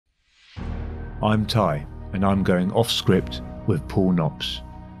I'm Ty, and I'm going off script with Paul Knops,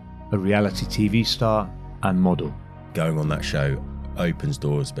 a reality TV star and model. Going on that show opens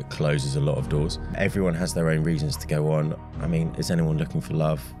doors but closes a lot of doors. Everyone has their own reasons to go on. I mean, is anyone looking for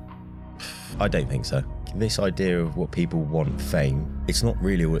love? I don't think so. This idea of what people want, fame, it's not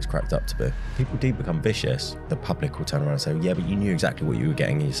really all it's cracked up to be. People do become vicious. The public will turn around and say, yeah, but you knew exactly what you were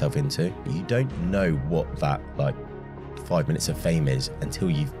getting yourself into. You don't know what that 5 minutes of fame is until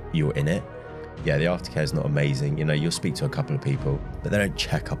you're in it. Yeah, the aftercare is not amazing. You know, you'll speak to a couple of people, but they don't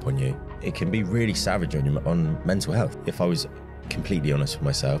check up on you. It can be really savage on mental health. If I was completely honest with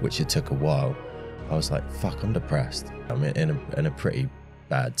myself, which it took a while, I was like, fuck, I'm depressed. I'm in a pretty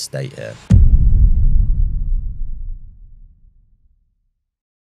bad state here.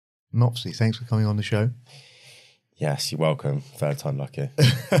 Nopsy, thanks for coming on the show. Yes, you're welcome. Third time lucky.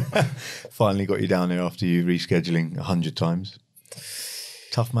 Finally got you down here after you rescheduling 100 times.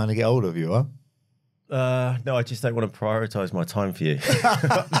 Tough man to get hold of you, huh? No, I just don't want to prioritise my time for you.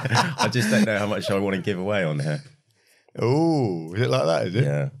 I just don't know how much I want to give away on here. Oh, is it like that, is it?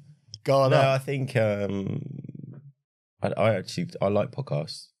 Yeah. God, no, I think I like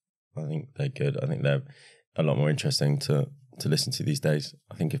podcasts. I think they're good. I think they're a lot more interesting to listen to these days.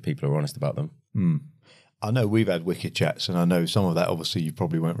 I think if people are honest about them. I know we've had wicked chats, and I know some of that obviously you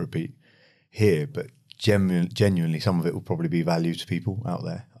probably won't repeat here, but genuinely some of it will probably be value to people out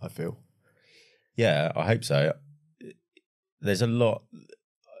there, I feel. Yeah, I hope so. There's a lot,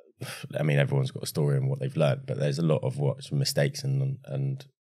 I mean, everyone's got a story and what they've learned, but there's a lot of some mistakes and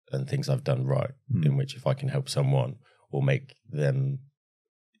things I've done right, in which if I can help someone or make them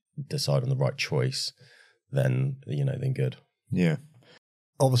decide on the right choice, then, then good. Yeah.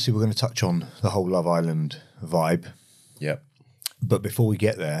 Obviously, we're going to touch on the whole Love Island vibe. Yep. But before we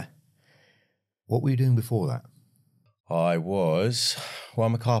get there, what were you doing before that?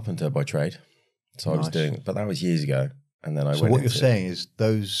 I'm a carpenter by trade. So nice. I was doing, but that was years ago. And then So what you're saying is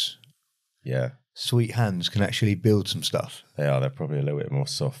those sweet hands can actually build some stuff. They're probably a little bit more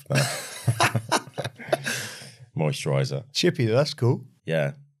soft now. Moisturizer. Chippy, that's cool.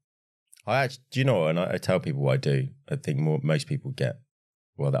 Yeah. Do you know what? And I tell people what I do. I think most people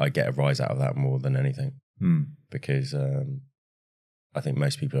I get a rise out of that more than anything. Because I think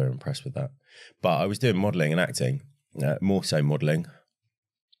most people are impressed with that. But I was doing modelling and acting, more so modelling,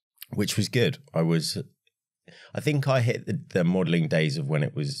 which was good. I think I hit the modelling days of when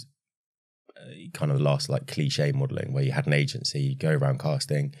it was kind of the last cliche modelling, where you had an agency, you go around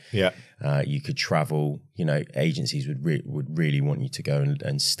casting. Yeah. You could travel. Agencies would really want you to go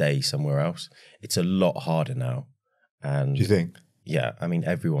and stay somewhere else. It's a lot harder now. And do you think? Yeah, I mean,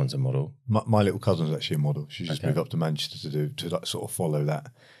 everyone's a model. My little cousin's actually a model. She's just moved up to Manchester to sort of follow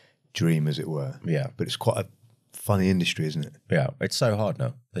that dream, as it were. Yeah. But it's quite a funny industry, isn't it? Yeah, it's so hard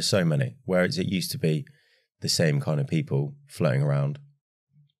now. There's so many. Whereas it used to be the same kind of people floating around.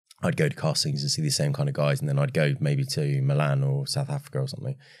 I'd go to castings and see the same kind of guys, and then I'd go maybe to Milan or South Africa or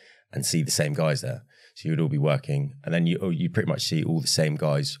something and see the same guys there. So you would all be working, and then you pretty much see all the same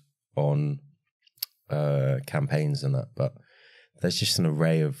guys on campaigns and that. But there's just an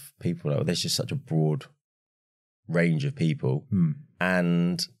array of people. There's just such a broad range of people.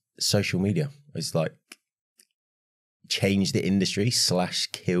 And social media is changed the industry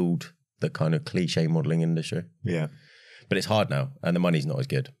 / killed the kind of cliche modelling industry. Yeah. But it's hard now, and the money's not as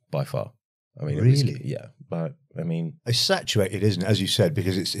good by far. I mean, really? But I mean, it's saturated, isn't it? As you said,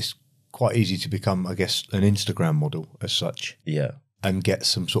 because it's quite easy to become, I guess, an Instagram model as such. Yeah. And get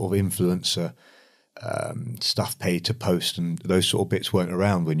some sort of influencer stuff paid to post, and those sort of bits weren't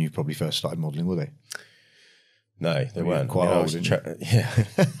around when you probably first started modelling, were they? No, they weren't. Quite old, yeah.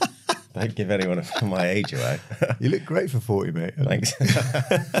 Don't give anyone my age away. You look great for 40, mate. Thanks.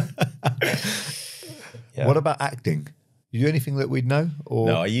 Yeah. What about acting? You do anything that we'd know? Or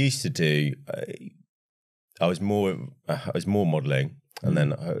no, I used to do. I was more modelling, and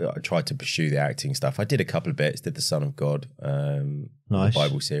then I tried to pursue the acting stuff. I did a couple of bits. Did the Son of God, nice. The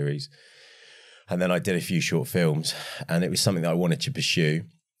Bible series, and then I did a few short films. And it was something that I wanted to pursue,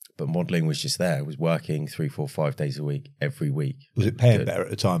 but modelling was just there. I was working 3, 4, 5 days a week, every week. Was it paying better at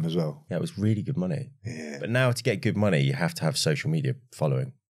the time as well? Yeah, it was really good money. Yeah. But now to get good money, you have to have social media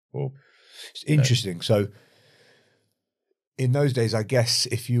following. It's interesting. So in those days, I guess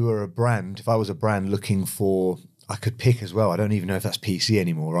if I was a brand looking for, I could pick as well. I don't even know if that's PC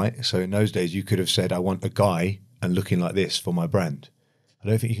anymore, right? So in those days, you could have said, I want a guy and looking like this for my brand. I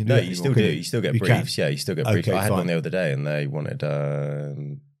don't think you can do that anymore. No, you still do. You still get briefs. Yeah, you still get briefs. Okay, I had one the other day, and they wanted.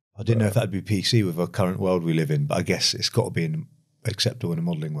 I didn't know if that'd be PC with the current world we live in, but I guess it's got to be acceptable in a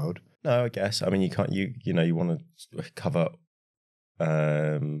modelling world. No, I guess. I mean, you can't. You want to cover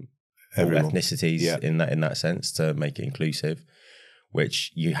everyone. all ethnicities in that sense to make it inclusive,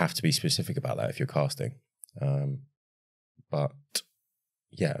 which you have to be specific about that if you're casting. But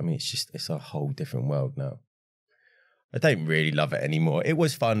yeah, I mean, it's a whole different world now. I don't really love it anymore. It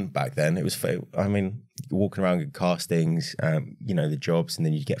was fun back then. It was, I mean, walking around at castings, you know, the jobs, and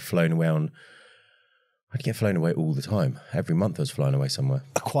then you get flown away I'd get flown away all the time. Every month I was flying away somewhere.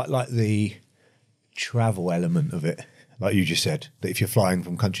 I quite like the travel element of it, like you just said, that if you're flying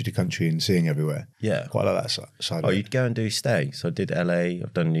from country to country and seeing everywhere. Yeah. Quite like that side of it. You'd go and do stay. So I did LA,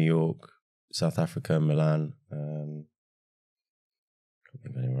 I've done New York, South Africa, Milan. Can't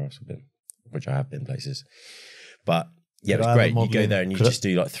think of anywhere else I've been, which I have been places. But yeah, it was great. You go there and you just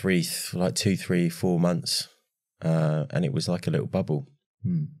do like 2, 3, 4 months. And it was like a little bubble.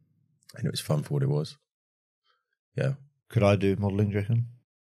 And it was fun for what it was. Yeah. Could I do modelling, do you reckon?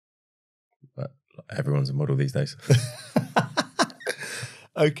 But everyone's a model these days.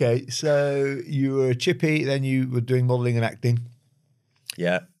 Okay, so you were a chippy, then you were doing modelling and acting.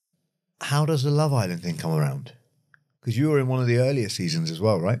 Yeah. How does the Love Island thing come around? Because you were in one of the earlier seasons as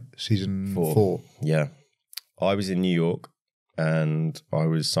well, right? Season 4. Yeah. I was in New York and I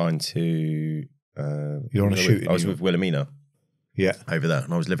was signed to... You're on a shoot. I was with Wilhelmina. Yeah. Over there,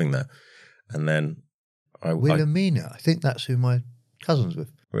 and I was living there. And then... Wilhelmina? I think that's who my cousin's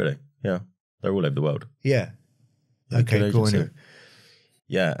with. Really? Yeah. They're all over the world. Yeah. Okay, cool. Anyway.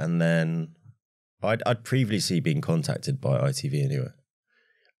 Yeah, and then I'd previously been contacted by ITV anyway.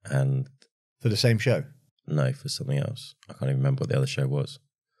 And... For the same show? No, for something else. I can't even remember what the other show was.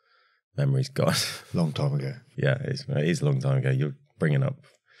 Memory's gone. Long time ago. Yeah, it is a long time ago. You're bringing up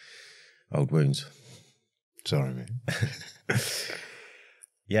old wounds. Sorry, mate.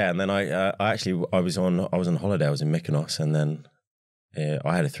 Yeah, and then I was on holiday. I was in Mykonos, and then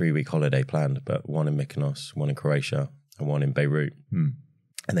I had a 3-week holiday planned, but one in Mykonos, one in Croatia, and one in Beirut.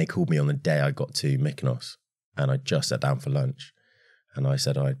 And they called me on the day I got to Mykonos, and I just sat down for lunch, and I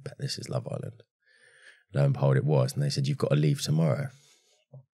said, I bet this is Love Island. Lo and behold, it was, and they said, you've got to leave tomorrow.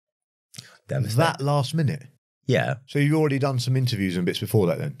 That last minute? Yeah. So you've already done some interviews and bits before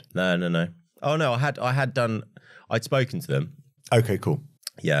that then? No. Oh no, I'd spoken to them. Okay, cool.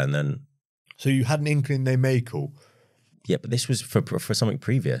 Yeah, and then... So you had an inkling they may call? Yeah, but this was for something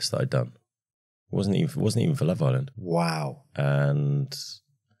previous that I'd done. It wasn't even for Love Island. Wow. And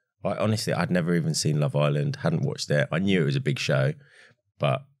I'd never even seen Love Island, hadn't watched it. I knew it was a big show,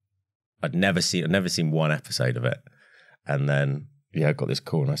 but I'd never seen one episode of it. And then, yeah, I got this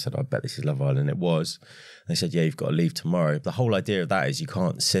call and I said, I bet this is Love Island. It was. And they said, yeah, you've got to leave tomorrow. The whole idea of that is you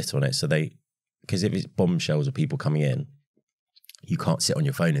can't sit on it. So because if it's bombshells or people coming in, you can't sit on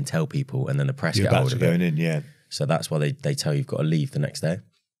your phone and tell people and then the press get hold of it. Going in, yeah. So that's why they tell you you've got to leave the next day.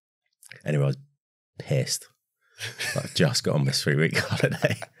 Anyway, I was pissed. I've just got on this 3-week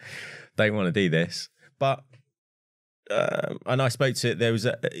holiday. Don't want to do this. But, and I spoke to, there was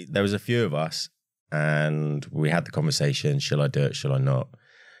a few of us and we had the conversation, shall I do it, shall I not?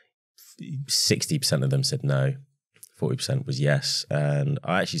 60% of them said no. 40% was yes. And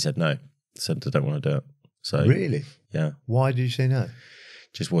I actually said no. Said I don't want to do it. So really? Yeah. Why did you say no?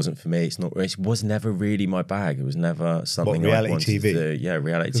 Just wasn't for me. It was never really my bag. It was never something reality I wanted TV? to do. Yeah,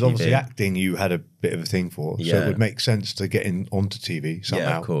 reality TV. Because obviously acting you had a bit of a thing for. So it would make sense to get onto TV somehow.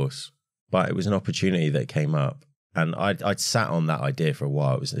 Yeah, of course. But it was an opportunity that came up. And I'd sat on that idea for a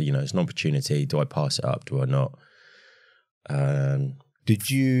while. It was, it's an opportunity. Do I pass it up? Do I not? Did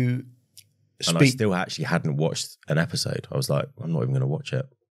you speak? And I still actually hadn't watched an episode. I was like, I'm not even going to watch it.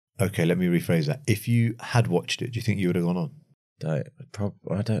 Okay, let me rephrase that. If you had watched it, do you think you would have gone on? I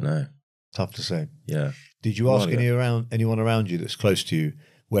don't know. Tough to say. Yeah. Did you ask anyone around you that's close to you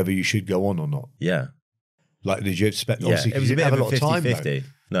whether you should go on or not? Yeah. Like, did you expect? Yeah, it was a bit of a 50-50.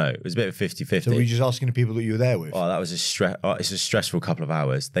 No, it was a bit of 50-50. So were you just asking the people that you were there with? Oh, that was it's a stressful couple of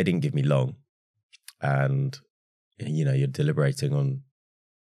hours. They didn't give me long. And, you're deliberating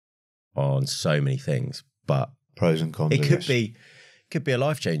on so many things. But pros and cons. It could be a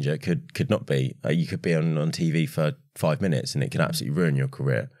life changer. It could not be. You could be on TV for 5 minutes and it can absolutely ruin your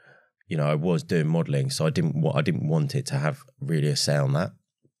career. I was doing modelling, so I didn't want it to have really a say on that.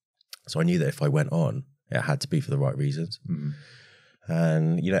 So I knew that if I went on, it had to be for the right reasons. Mm-hmm.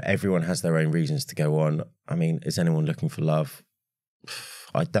 And everyone has their own reasons to go on. I mean, is anyone looking for love?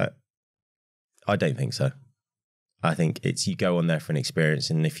 I don't think so. I think it's you go on there for an experience,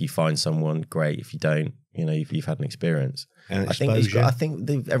 and if you find someone, great. If you don't, you've had an experience. And I think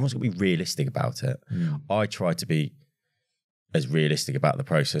everyone's got to be realistic about it. Mm. I try to be as realistic about the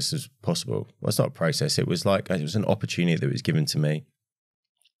process as possible. Well, it's not a process. It was an opportunity that was given to me.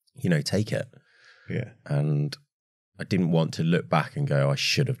 Take it. Yeah. And I didn't want to look back and go, I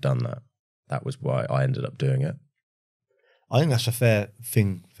should have done that. That was why I ended up doing it. I think that's a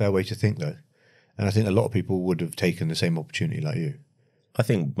fair way to think, though. And I think a lot of people would have taken the same opportunity like you. I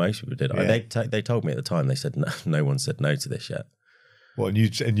think most people did. Yeah. They told me at the time, they said, no one said no to this yet. Well, and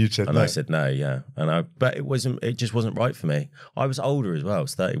you'd said and no. I said no, yeah. But it just wasn't right for me. I was older as well. I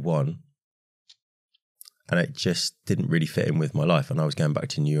was 31. And it just didn't really fit in with my life. And I was going back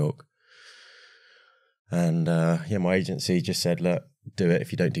to New York. And my agency just said, look, do it.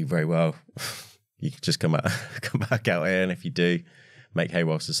 If you don't do very well, you can just come back out here. And if you do, make hay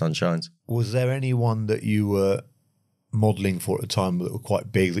whilst the sun shines. Was there anyone that you were modelling for at the time that were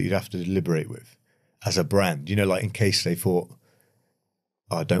quite big that you'd have to deliberate with as a brand? You know, like in case they thought,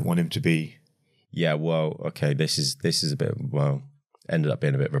 oh, I don't want him to be... Yeah, well, okay, this is a bit, ended up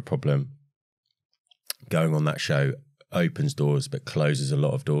being a bit of a problem. Going on that show opens doors but closes a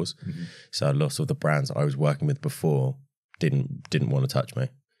lot of doors. Mm-hmm. So a lot of the brands that I was working with before didn't want to touch me.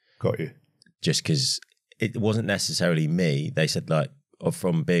 Got you. Just because it wasn't necessarily me. They said, like,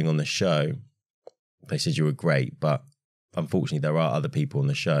 from being on the show, they said you were great, but unfortunately there are other people on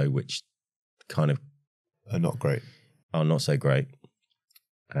the show which kind of are not great. Are not so great.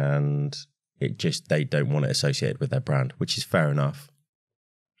 And they don't want it associated with their brand, which is fair enough.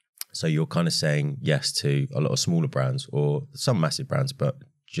 So you're kind of saying yes to a lot of smaller brands or some massive brands, but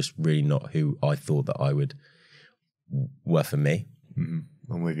just really not who I thought that I would were for me. Mm-hmm.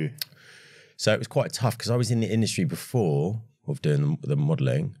 I'm with you. So it was quite tough because I was in the industry before of doing the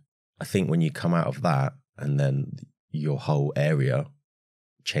modelling. I think when you come out of that and then your whole area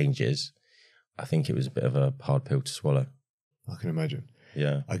changes, I think it was a bit of a hard pill to swallow. I can imagine.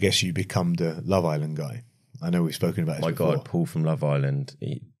 Yeah. I guess you become the Love Island guy. I know we've spoken about this before. My God, Paul from Love Island,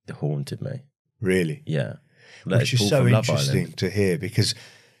 he haunted me. Really? Yeah. Which is so interesting to hear because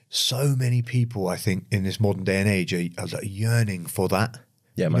so many people, I think, in this modern day and age are yearning for that.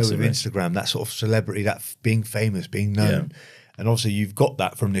 Yeah, massively. With Instagram, that sort of celebrity, that being famous, being known. Yeah. And obviously you've got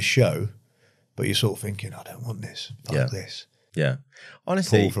that from this show, but you're sort of thinking, I don't want this. Fuck this. Yeah.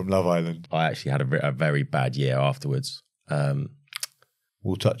 Honestly. Paul from Love Island. I actually had a very bad year afterwards.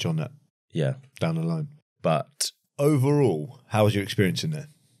 We'll touch on that. Yeah. Down the line. But overall, how was your experience in there?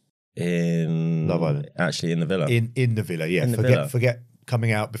 In Love Island. Actually in the villa. In the villa, yeah. Forget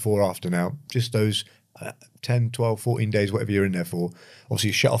coming out before or after now. Just those 10, 12, 14 days, whatever you're in there for. Obviously,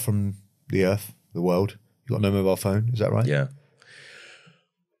 you're shut off from the earth, the world. You've got no mobile phone. Is that right? Yeah.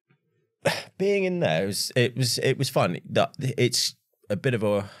 Being in there, it was fun. It's a bit of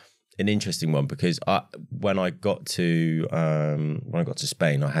an interesting one because when I got to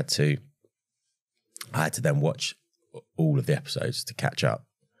Spain, I had to then watch all of the episodes to catch up.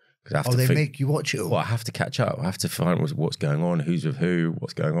 They make you watch it all? Well, I have to catch up. I have to find what's going on, who's with who,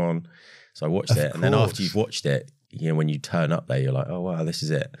 what's going on. So I watched it, and then after you've watched it, you know, when you turn up there, you're like, oh wow, this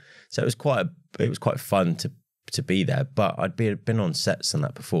is it. So it was quite fun to be there. But I'd been on sets and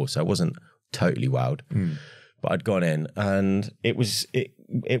that before, so I wasn't totally wowed. But I'd gone in, and it was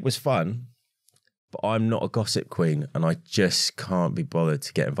fun. But I'm not a gossip queen, and I just can't be bothered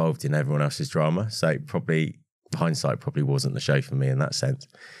to get involved in everyone else's drama. So hindsight probably wasn't the show for me in that sense,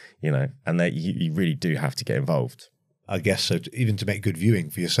 you know. And you really do have to get involved. I guess so, even to make good viewing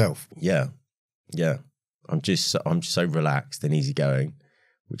for yourself. Yeah, yeah. I'm just so relaxed and easygoing,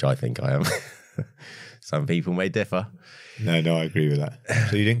 which I think I am. Some people may differ. No, I agree with that.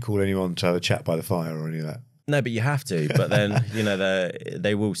 So you didn't call anyone to have a chat by the fire or any of that? No, but you have to. But then, you know,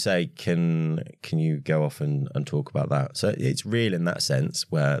 they will say, can you go off and talk about that? So it's real in that sense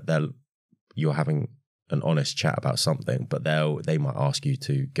where you're having an honest chat about something, but they might ask you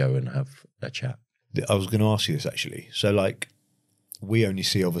to go and have a chat. I was going to ask you this actually. So like, we only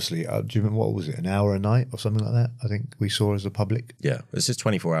see obviously, do you remember what was it, an hour a night or something like that? I think we saw as the public. Yeah, this is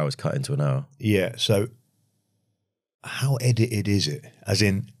 24 hours cut into an hour. Yeah, so how edited is it? As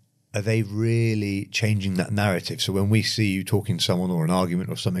in, are they really changing that narrative? So when we see you talking to someone or an argument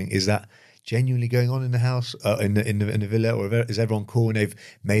or something, is that genuinely going on in the house, in the villa, or is everyone cool and they've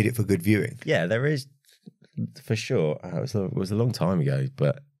made it for good viewing? Yeah, there is for sure. It was a long time ago,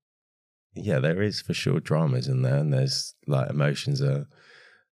 but yeah, there is for sure dramas in there, and there's like emotions are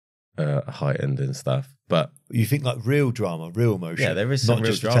heightened and stuff. But you think like real drama, real emotion? Yeah, there is some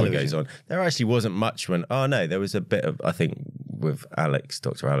real drama goes on. There actually wasn't much when. Oh no, there was a bit of, I think, with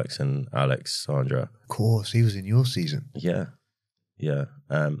Dr. Alex and Alexandra. Of course, he was in your season. Yeah, yeah.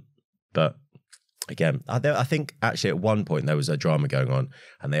 But again, I think actually at one point there was a drama going on,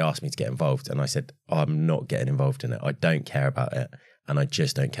 and they asked me to get involved, and I said, I'm not getting involved in it. I don't care about it. And I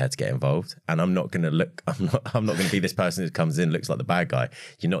just don't care to get involved. And I'm not going to be this person who comes in, looks like the bad guy.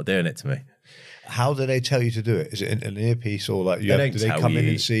 You're not doing it to me. How do they tell you to do it? Is it an earpiece or like do they come in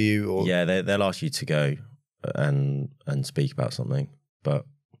and see you? Or yeah, they'll ask you to go and speak about something, but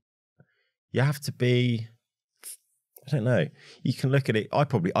you have to be. I don't know. You can look at it.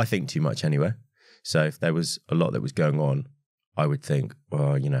 I think too much anyway. So if there was a lot that was going on, I would think,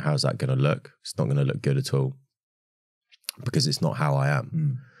 well, you know, how's that going to look? It's not going to look good at all because it's not how I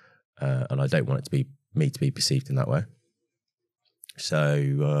am, and I don't want it to be me to be perceived in that way.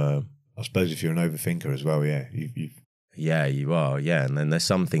 So I suppose if you're an overthinker as well, yeah, yeah, you are, yeah. And then there's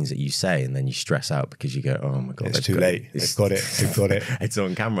some things that you say, and then you stress out because you go, "Oh my god, it's too late. They've got it. They've got it. It's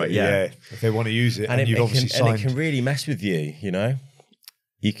on camera." Yeah. If they want to use it, and you've obviously signed, and it can really mess with you. You know,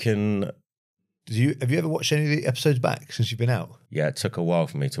 you can. Have you ever watched any of the episodes back since you've been out? Yeah, it took a while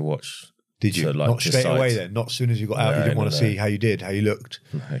for me to watch. Did you? Like, not straight away then? Not as soon as you got out? You didn't want to see how you did, how you looked?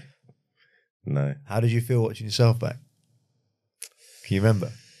 No. How did you feel watching yourself back? Can you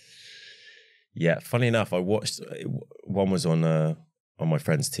remember? Yeah, funny enough, I watched, one was on my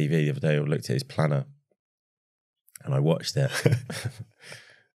friend's TV the other day. I looked at his planner and I watched it.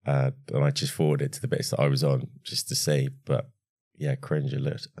 And I just forwarded it to the bits that I was on just to see. But yeah, cringe a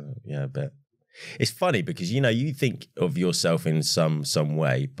little. Yeah, a bit. It's funny because, you know, you think of yourself in some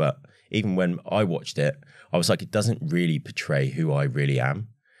way, but even when I watched it, I was like, it doesn't really portray who I really am.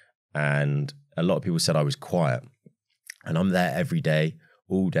 And a lot of people said I was quiet. And I'm there every day,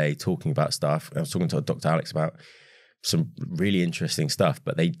 all day, talking about stuff. I was talking to Dr. Alex about some really interesting stuff,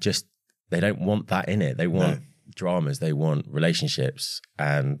 but they don't want that in it. They want dramas, they want relationships.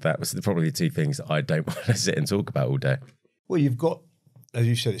 And that was probably the two things that I don't want to sit and talk about all day. Well, you've got, as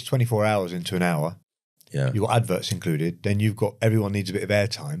you said, it's 24 hours into an hour. Yeah. You've got adverts included. Then you've got, everyone needs a bit of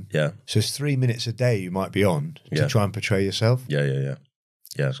airtime. Yeah. So it's 3 minutes a day you might be on to try and portray yourself. Yeah.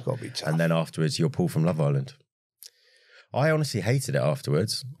 It's got to be tough. And then afterwards, you're pulled from Love Island. I honestly hated it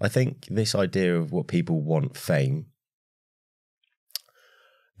afterwards. I think this idea of what people want fame,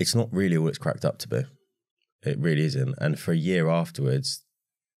 it's not really all it's cracked up to be. It really isn't. And for a year afterwards,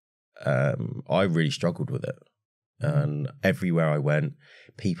 I really struggled with it. And everywhere I went,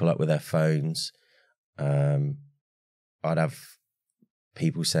 people up with their phones. I'd have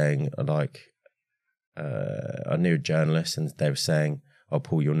people saying, like, I knew a journalist and they were saying, "Oh,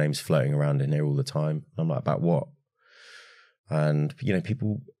 Paul, your name's floating around in here all the time." I'm like, about what? And, you know,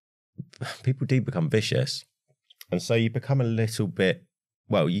 people do become vicious. And so you become a little bit,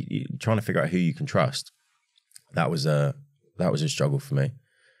 well, you're trying to figure out who you can trust. That was a struggle for me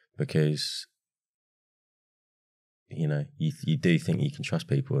because, you know, you do think you can trust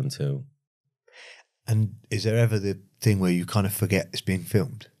people until. And is there ever the thing where you kind of forget it's being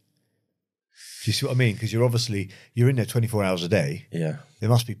filmed? Do you see what I mean? Because you're in there 24 hours a day. Yeah. There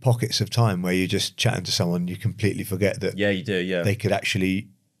must be pockets of time where you're just chatting to someone, you completely forget that. Yeah, you do, yeah. They could actually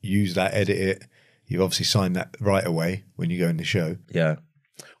use that, edit it. You've obviously signed that right away when you go in the show. Yeah.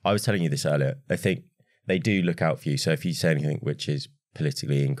 I was telling you this earlier. I think they do look out for you. So if you say anything which is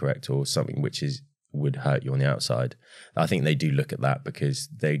politically incorrect or something which would hurt you on the outside, I think they do look at that because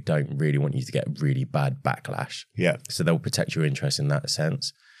they don't really want you to get really bad backlash. Yeah. So they'll protect your interest in that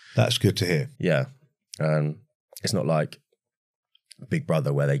sense. That's good to hear. Yeah. It's not like Big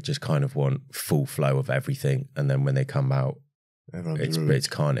Brother where they just kind of want full flow of everything. And then when they come out, it's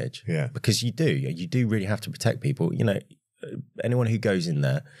carnage. Yeah. Because you do really have to protect people. You know, anyone who goes in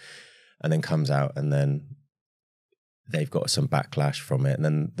there and then comes out and then they've got some backlash from it. And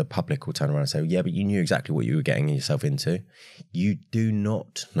then the public will turn around and say, yeah, but you knew exactly what you were getting yourself into. You do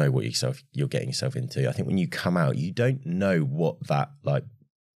not know what you're getting yourself into. I think when you come out, you don't know what that, like,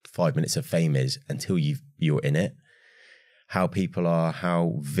 5 minutes of fame is until you're in it. How people are,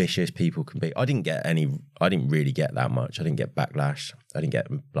 how vicious people can be. I didn't really get that much. I didn't get backlash. I didn't get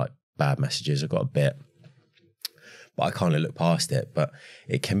like bad messages. I got a bit, but I kind of looked past it. But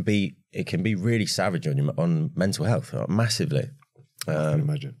it can be really savage on mental health, massively. I can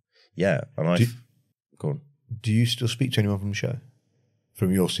imagine. Yeah, and go on. Do you still speak to anyone from the show,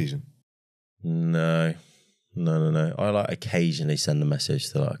 from your season? No. I like occasionally send a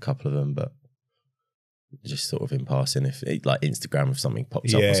message to like a couple of them, but just sort of in passing, if it, like Instagram, if something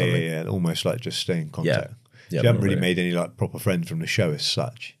pops up or something. Yeah, almost like just stay in contact. Yeah, you haven't really made any like proper friends from the show as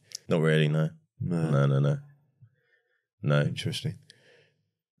such. Not really, no. Interesting.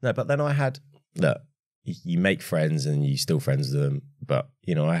 No, but then I had, look, you make friends and you still friends with them, but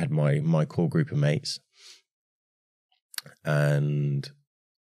you know, I had my core group of mates, and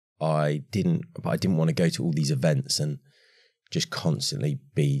I didn't want to go to all these events and just constantly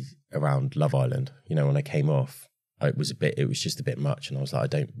be around Love Island. You know, when I came off, it was just a bit much. And I was like, I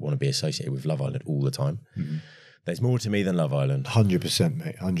don't want to be associated with Love Island all the time. Mm-hmm. There's more to me than Love Island. 100%,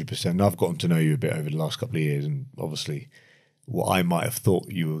 mate. 100%. I've gotten to know you a bit over the last couple of years, and obviously, what I might have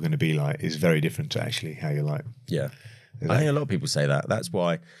thought you were going to be like is very different to actually how you're like. Yeah, I think a lot of people say that. That's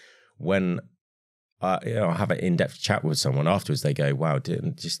why when I have an in-depth chat with someone afterwards, they go, "Wow,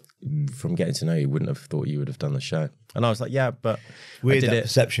 just from getting to know you, wouldn't have thought you would have done the show." And I was like, "Yeah, but weird that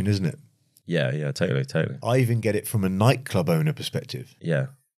perception, isn't it?" Yeah, totally. I even get it from a nightclub owner perspective. Yeah.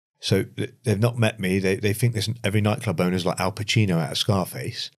 So they've not met me. They think this every nightclub owner is like Al Pacino out of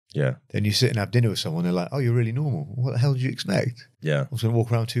Scarface. Yeah. Then you sit and have dinner with someone, they're like, "Oh, you're really normal. What the hell did you expect?" Yeah. I was going to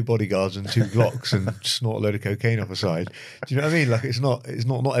walk around with 2 bodyguards and 2 Glocks and snort a load of cocaine off the side. Do you know what I mean? Like, it's not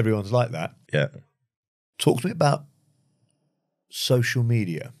everyone's like that. Yeah. Talk to me about social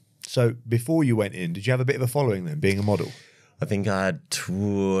media. So before you went in, did you have a bit of a following then, being a model? I think I had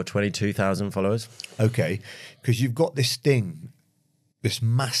 22,000 followers. Okay, because you've got this thing, this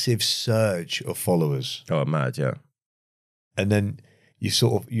massive surge of followers. Oh, I'm mad, yeah. And then you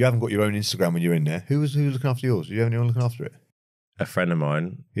haven't got your own Instagram when you're in there. Who was looking after yours? Do you have anyone looking after it? A friend of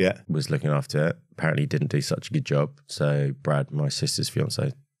mine was looking after it. Apparently didn't do such a good job. So Brad, my sister's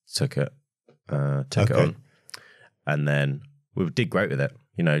fiance, took it on. And then we did great with it.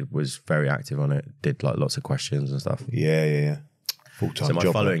 You know, was very active on it. Did like lots of questions and stuff. Yeah. Full-time job. So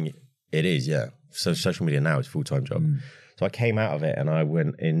my following, it is, yeah. So social media now is a full-time job. So I came out of it and I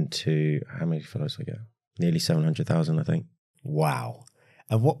went into, how many followers did I get? Nearly 700,000, I think. Wow.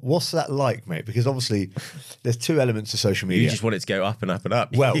 And what's that like, mate? Because obviously there's 2 elements to social media. You just want it to go up and up and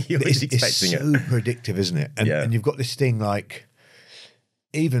up. Well, it's so predictive, isn't it? And you've got this thing like,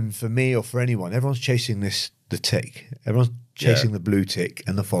 even for me or for anyone, everyone's chasing the tick. Everyone's chasing the blue tick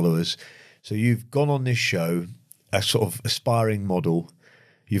and the followers. So you've gone on this show, a sort of aspiring model.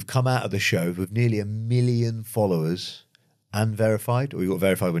 You've come out of the show with nearly 1 million followers and verified, or you got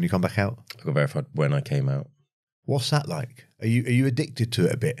verified when you come back out? I got verified when I came out. What's that like? Are you addicted to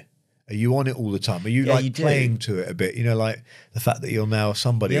it a bit? Are you on it all the time? Are you playing to it a bit? You know, like the fact that you're now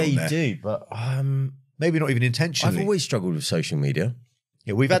somebody on there. Yeah, you do, but maybe not even intentionally. I've always struggled with social media.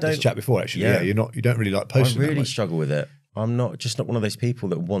 Yeah, we've had this chat before, actually. Yeah, you don't really like posting. I really struggle with it. I'm not one of those people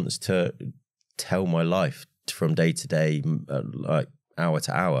that wants to tell my life from day to day, like hour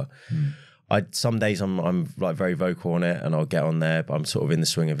to hour. Some days I'm like very vocal on it and I'll get on there, but I'm sort of in the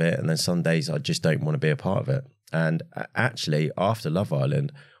swing of it. And then some days I just don't want to be a part of it. And actually, after Love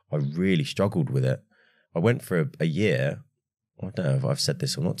Island, I really struggled with it. I went for a year. I don't know if I've said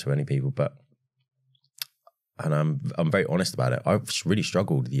this or not to any people, and I'm very honest about it. I really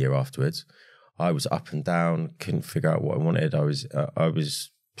struggled the year afterwards. I was up and down, couldn't figure out what I wanted. I was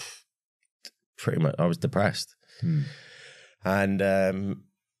depressed. And I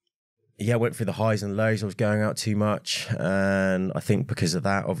went through the highs and lows. I was going out too much, and I think because of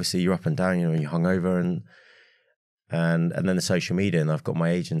that, obviously you're up and down. You know, you're hungover, and then the social media. And I've got my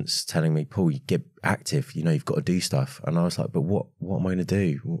agents telling me, "Paul, you get active. You know, you've got to do stuff." And I was like, "But what am I going to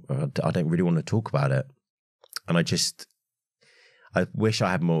do? I don't really want to talk about it." And I wish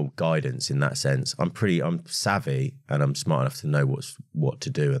I had more guidance in that sense. I'm savvy and I'm smart enough to know what to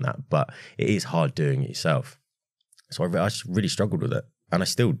do and that, but it is hard doing it yourself. So I really struggled with it, and I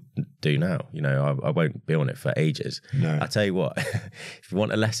still do now. You know, I won't be on it for ages. No. I tell you what, if you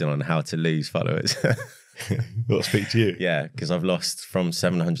want a lesson on how to lose followers, I'll speak to you. Yeah, because I've lost from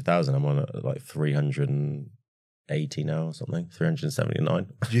 700,000. I'm on like 380 now or something, 379.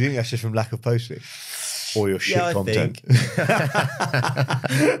 Do you think that's just from lack of posting? Or your shit content?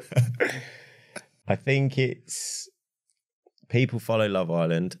 I think it's people follow Love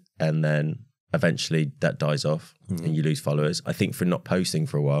Island and then eventually that dies off and you lose followers. I think for not posting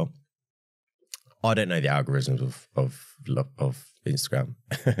for a while, I don't know the algorithms of Instagram.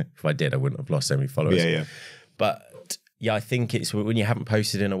 If I did, I wouldn't have lost so many followers. Yeah. But yeah, I think it's when you haven't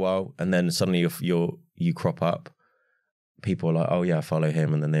posted in a while and then suddenly you crop up, people are like, "Oh yeah, I follow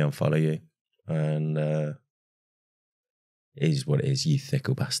him," and then they unfollow you. And it is what it is, you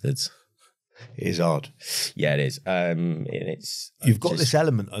fickle bastards. It is hard. Yeah, it is. You've got this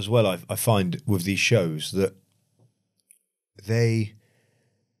element as well, I find, with these shows that they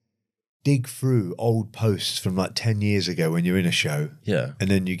dig through old posts from like 10 years ago when you're in a show. Yeah. And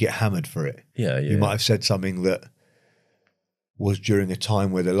then you get hammered for it. Yeah. You might have said something that was during a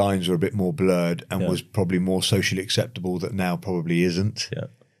time where the lines were a bit more blurred and was probably more socially acceptable that now probably isn't. Yeah.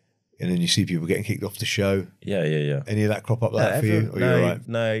 And then you see people getting kicked off the show. Yeah. Any of that crop up for you? Or you're right?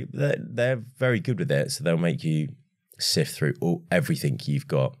 No, they're very good with it. So they'll make you sift through everything you've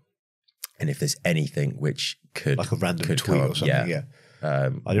got. And if there's anything which could... Like a random tweet or something, yeah. I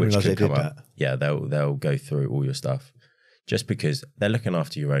didn't realise they did that. Yeah, they'll go through all your stuff just because they're looking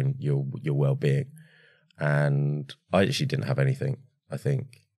after your well-being. And I actually didn't have anything. I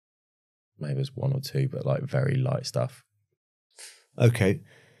think maybe it was one or two, but like very light stuff. Okay.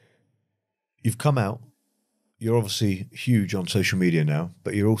 You've come out. You're obviously huge on social media now,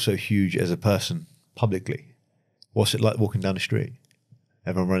 but you're also huge as a person publicly. What's it like walking down the street?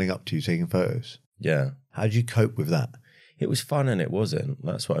 Everyone running up to you, taking photos. Yeah. How did you cope with that? It was fun and it wasn't.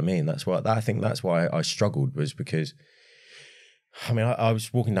 That's what I mean. I think that's why I struggled, was because, I mean, I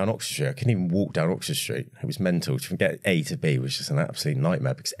was walking down Oxford Street. I couldn't even walk down Oxford Street. It was mental. To get A to B was just an absolute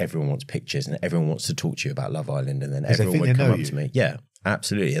nightmare, because everyone wants pictures and everyone wants to talk to you about Love Island, and then everyone would come up to me. Yeah,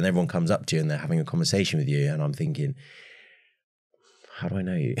 absolutely. And everyone comes up to you and they're having a conversation with you, and I'm thinking, how do I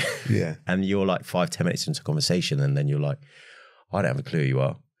know you? Yeah. And you're like 5-10 minutes into a conversation, and then you're like, I don't have a clue who you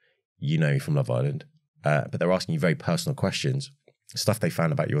are. You know me from Love Island. But they're asking you very personal questions, stuff they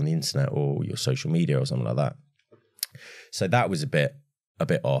found about you on the internet or your social media or something like that. So that was a bit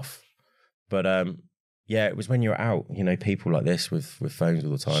off. But yeah, it was when you're out, you know, people like this with phones all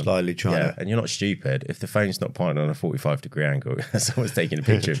the time. Slightly trying to... and you're not stupid. If the phone's not pointed on a 45-degree angle, someone's taking a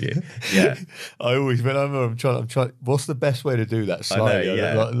picture of you. Yeah. I always, when I'm trying, what's the best way to do that? Slightly, I know,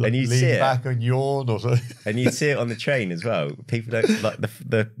 yeah. Like, and you lean see back and yawn or something. And you see it on the train as well. People don't, like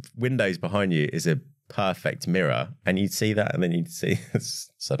the windows behind you is a perfect mirror, and you'd see that, and then you'd see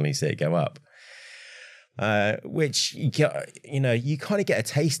suddenly see it go up. Which you know, you kind of get a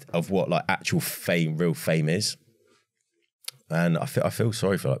taste of what like actual fame, real fame is. And I feel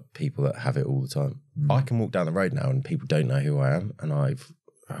sorry for like people that have it all the time. I can walk down the road now and people don't know who I am, and I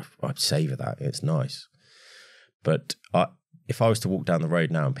savour that. It's nice. But if I was to walk down the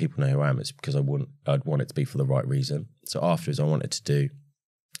road now and people know who I am, it's because I'd want it to be for the right reason. So afterwards, I wanted to do,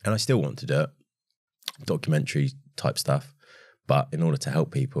 and I still want to do it, documentary type stuff. But in order to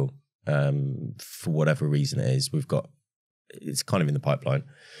help people, for whatever reason it is, it's kind of in the pipeline.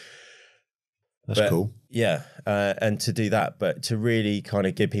 That's cool. Yeah, and to do that, but to really kind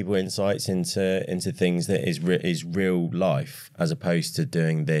of give people insights into things that is real life, as opposed to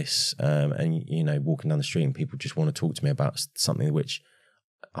doing this and, you know, walking down the street and people just want to talk to me about something which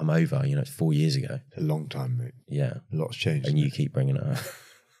I'm over. You know, it's 4 years ago. It's a long time, mate. Yeah, a lot's changed. And you keep bringing it up.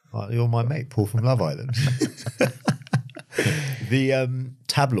 Well, you're my mate, Paul from Love Island. The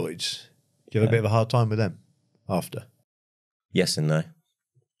tabloids. Do you have a bit of a hard time with them after? Yes and no.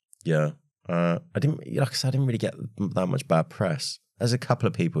 Yeah. I didn't really get that much bad press. There's a couple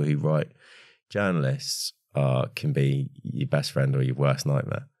of people who write, journalists can be your best friend or your worst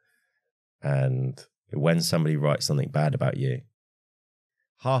nightmare. And when somebody writes something bad about you,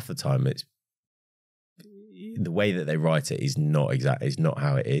 half the time it's the way that they write it is not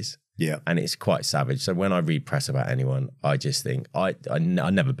how it is. Yeah. And it's quite savage. So when I read press about anyone, I just think, I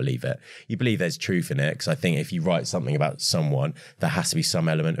never believe it. You believe there's truth in it, because I think if you write something about someone, there has to be some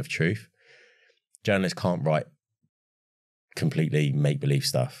element of truth. Journalists can't write completely make-believe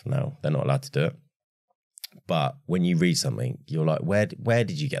stuff. No, they're not allowed to do it. But when you read something, you're like, where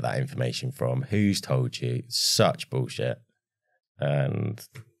did you get that information from? Who's told you? Such bullshit. And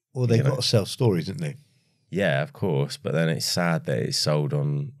well, they've got to sell stories, haven't they? Yeah, of course. But then it's sad that it's sold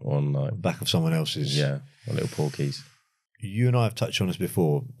on like back of someone else's. Yeah, on little porkies. You and I have touched on this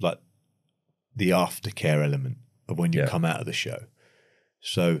before, like the aftercare element of when you come out of the show.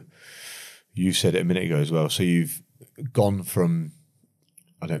 So you said it a minute ago as well. So you've gone from,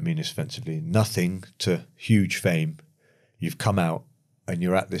 I don't mean this offensively, nothing to huge fame. You've come out and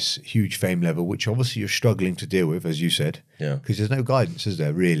you're at this huge fame level, which obviously you're struggling to deal with, as you said. Yeah. Because there's no guidance, is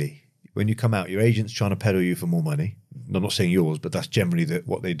there, really? When you come out, your agent's trying to peddle you for more money. I'm not saying yours, but that's generally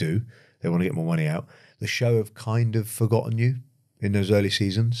what they do. They want to get more money out. The show have kind of forgotten you in those early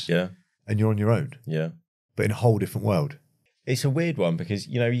seasons. Yeah. And you're on your own. Yeah. But in a whole different world. It's a weird one, because,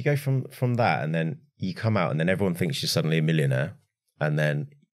 you know, you go from that and then you come out and then everyone thinks you're suddenly a millionaire. And then...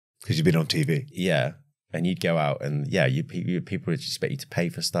 because you've been on TV. Yeah. And you'd go out and, yeah, people would expect you to pay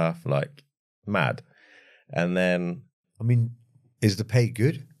for stuff, like, mad. And then... I mean, is the pay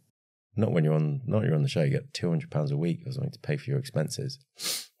good? Not when you're on the show. You get £200 a week or something to pay for your expenses.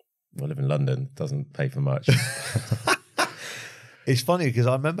 I live in London. Doesn't pay for much. It's funny because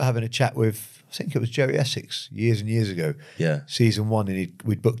I remember having a chat with, I think it was Jerry Essex years and years ago. Yeah. Season 1, and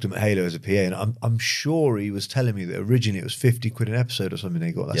we'd booked him at Halo as a PA, and I'm sure he was telling me that originally it was 50 quid an episode or something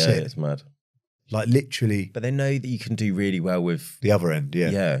they got. That's it. Yeah, it's mad. Like literally. But they know that you can do really well with the other end. Yeah.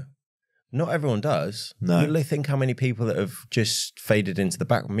 Yeah. Not everyone does. No. You really think how many people that have just faded into the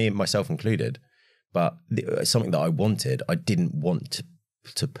back, me and myself included. But something that I wanted, I didn't want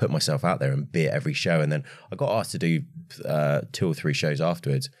to put myself out there and be at every show. And then I got asked to do 2 or 3 shows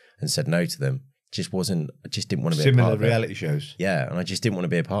afterwards and said no to them. I just didn't want to be a part of it. Similar reality shows. Yeah, and I just didn't want to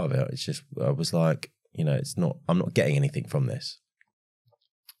be a part of it. It's just, I was like, You know, I'm not getting anything from this.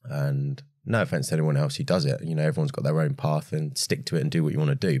 And no offense to anyone else who does it. You know, everyone's got their own path and stick to it and do what you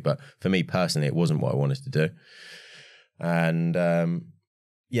want to do. But for me personally, it wasn't what I wanted to do. And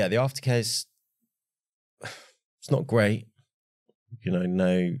yeah, the aftercare's, it's not great. You know,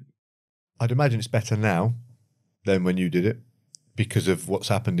 no. I'd imagine it's better now than when you did it because of what's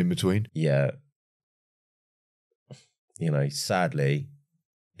happened in between. Yeah. You know, sadly,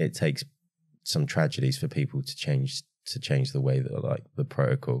 it takes some tragedies for people to change the way that, like, the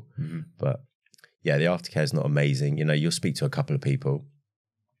protocol. But yeah, the aftercare is not amazing. You know, you'll speak to a couple of people,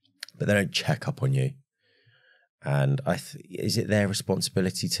 but they don't check up on you. And is it their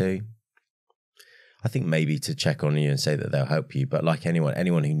responsibility too? I think maybe to check on you and say that they'll help you. But like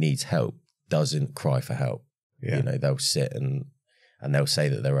anyone who needs help doesn't cry for help. Yeah. You know, they'll sit and they'll say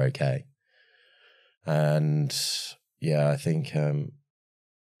that they're okay. And yeah, I think, I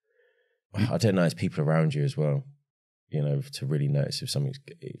don't know, it's people around you as well, you know, to really notice if something's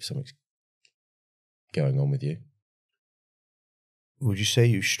going on with you. Would you say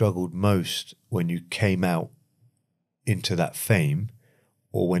you struggled most when you came out into that fame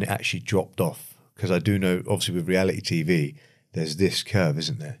or when it actually dropped off? Because I do know, obviously, with reality TV, there's this curve,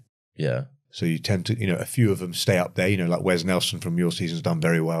 isn't there? Yeah. So you tend to, you know, a few of them stay up there, you know, like Wes Nelson from your season's done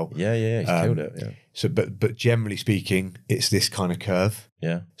very well. Yeah, he's killed it, yeah. So, but generally speaking, it's this kind of curve.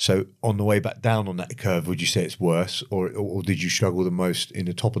 Yeah. So on the way back down on that curve, would you say it's worse, or did you struggle the most in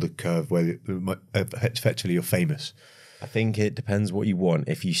the top of the curve where effectively you're famous? I think it depends what you want.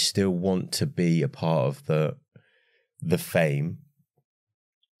 If you still want to be a part of the fame,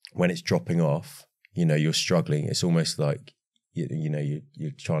 when it's dropping off, you know, you're struggling. It's almost like, you know,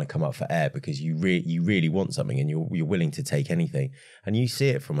 you're trying to come up for air because you really want something and you're willing to take anything. And you see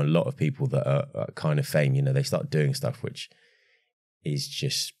it from a lot of people that are kind of fame. You know, they start doing stuff which is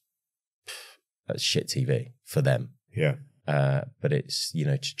just that's shit TV for them. Yeah. But it's, you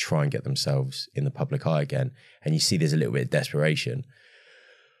know, to try and get themselves in the public eye again. And you see there's a little bit of desperation.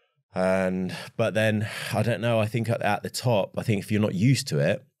 But then, I don't know, I think at the top, I think if you're not used to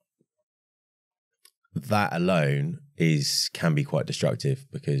it, that alone can be quite destructive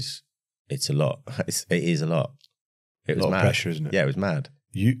because it's a lot. It is a lot. It was mad. Of pressure, isn't it? Yeah, it was mad.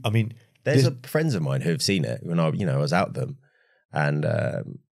 There's friends of mine who have seen it when I was out them, and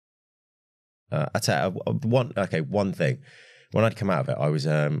I tell you one thing. When I'd come out of it, I was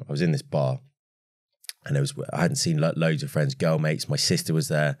in this bar, and I hadn't seen loads of friends, girl mates. My sister was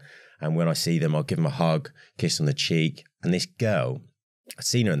there, and when I see them, I'll give them a hug, kiss on the cheek. And this girl, I'd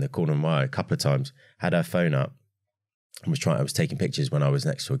seen her in the corner of my eye a couple of times, had her phone up, and I was taking pictures when I was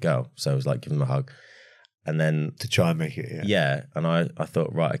next to a girl. So I was like, giving them a hug. And then to try and make it, yeah. Yeah. And I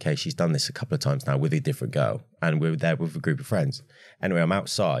thought, right, okay, she's done this a couple of times now with a different girl. And we're there with a group of friends. Anyway, I'm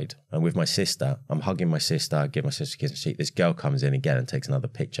outside and with my sister, I'm hugging my sister, I give my sister a kiss on the cheek. This girl comes in again and takes another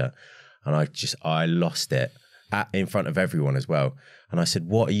picture. And I lost it in front of everyone as well. And I said,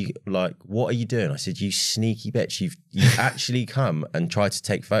 what are you doing? I said, you sneaky bitch, you've actually come and tried to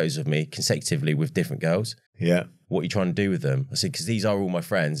take photos of me consecutively with different girls. Yeah. What are you trying to do with them? I said, because these are all my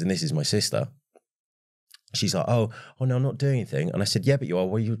friends and this is my sister. She's like, oh no, I'm not doing anything. And I said, yeah, but you are.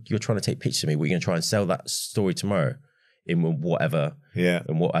 Well, you're trying to take pictures of me. We're going to try and sell that story tomorrow in whatever way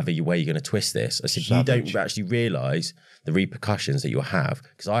you're going to twist this. I said, you don't actually realise the repercussions that you'll have,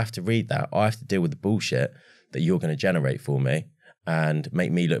 because I have to read that. I have to deal with the bullshit that you're going to generate for me and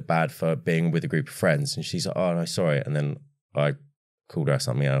make me look bad for being with a group of friends. And she's like, oh no, sorry. And then I called her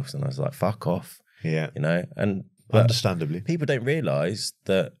something else and I was like, fuck off. Yeah. You know, and understandably, people don't realise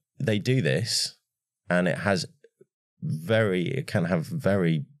that they do this. And it can have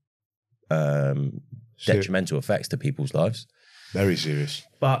very detrimental effects to people's lives. Very serious.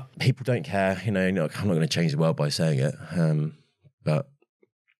 But people don't care. You know, I'm not going to change the world by saying it. But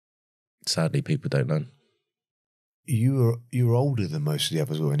sadly, people don't know. You were older than most of the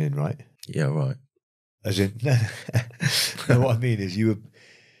others went in, right? Yeah, right. As in, no, what I mean is you were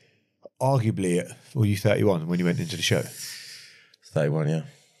arguably, were you 31 when you went into the show? 31, yeah.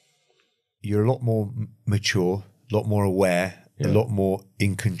 You're a lot more mature, a lot more aware, a lot more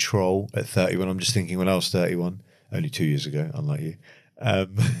in control at 31. I'm just thinking when I was 31, only 2 years ago, unlike you.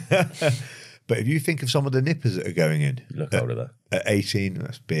 But if you think of some of the nippers that are going in. You look older though. At 18,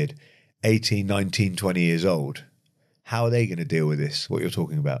 that's beard, 18, 19, 20 years old, how are they going to deal with this, what you're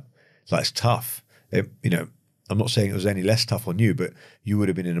talking about? It's tough. I'm not saying it was any less tough on you, but you would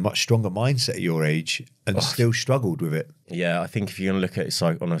have been in a much stronger mindset at your age and still struggled with it. Yeah, I think if you're going to look at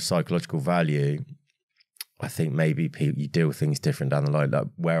it on a psychological value, I think maybe you deal with things different down the line. Like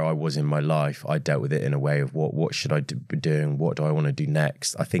where I was in my life, I dealt with it in a way of what should I be doing? What do I want to do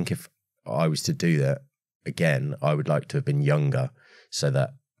next? I think if I was to do that, again, I would like to have been younger so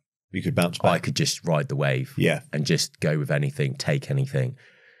that You could bounce back. I could just ride the wave, Yeah. and just go with anything, take anything,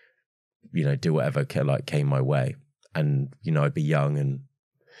 you know, do whatever came my way. And, you know, I'd be young and...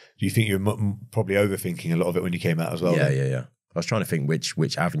 Do you think you were probably overthinking a lot of it when you came out as well? Yeah, then? yeah. I was trying to think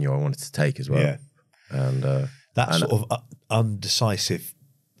which avenue I wanted to take as well. Yeah. And that sort of undecisive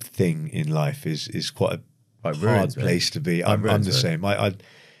thing in life is quite a hard ruins me. place to be. I'm the me. same.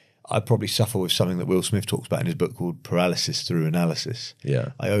 I probably suffer with something that Will Smith talks about in his book called paralysis through analysis.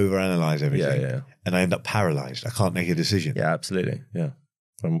 Yeah. I overanalyze everything, Yeah. and I end up paralyzed. I can't make a decision. Yeah, absolutely. Yeah.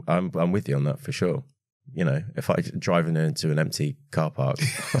 I'm with you on that for sure. You know, if I driving into an empty car park,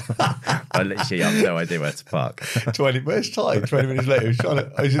 I literally have no idea where to park. Where's Ty? 20 minutes later,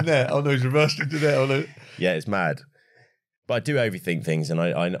 he's in there. Oh no, he's reversed into there. Oh no. Yeah, it's mad. But I do overthink things, and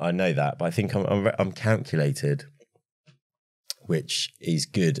I know that. But I think I'm calculated, which is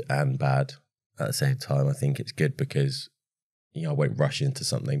good and bad at the same time. I think it's good because, you know, I won't rush into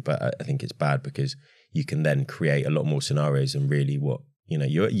something, but I think it's bad because you can then create a lot more scenarios and really you know,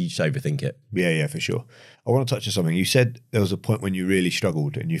 you just overthink it. Yeah, for sure. I want to touch on something. You said there was a point when you really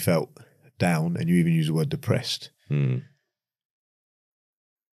struggled and you felt down, and you even used the word depressed. Ever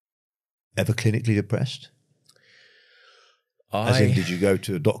clinically depressed? As in, did you go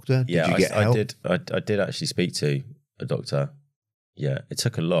to a doctor? Did you get help? I did actually speak to a doctor. Yeah, it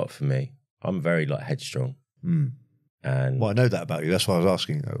took a lot for me. I'm very headstrong. And well, I know that about you. That's why I was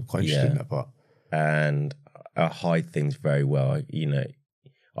asking. I'm quite interested in that part. And I hide things very well. You know,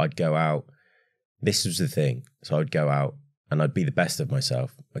 I'd go out. This was the thing. So I'd go out and I'd be the best of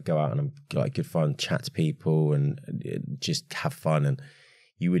myself. I'd go out and I'm good fun, chat to people and just have fun. And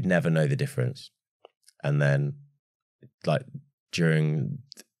you would never know the difference. And then during,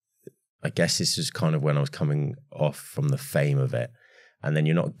 I guess this is kind of when I was coming off from the fame of it. And then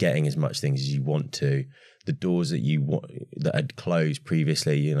you're not getting as much things as you want to. The doors that you want that had closed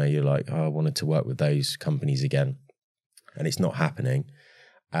previously, you know, you're like, oh, I wanted to work with those companies again, and it's not happening.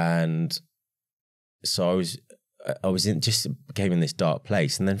 And so I was became in this dark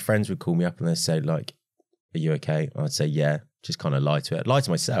place. And then friends would call me up and they'd say, are you okay? And I'd say, yeah. Just kind of lie to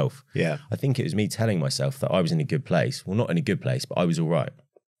myself. Yeah, I think it was me telling myself that I was in a good place. Well, not in a good place, but I was all right.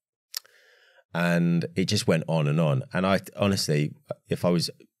 And it just went on. And I honestly, if I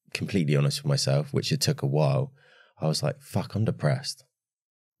was completely honest with myself, which it took a while, I was like, fuck, I'm depressed.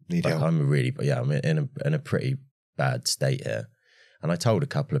 Need help. I'm in a pretty bad state here. And I told a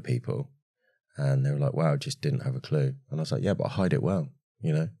couple of people and they were like, wow, I just didn't have a clue. And I was like, yeah, but I hide it well,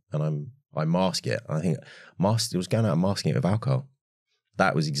 you know, and I mask it. I think it was going out and masking it with alcohol.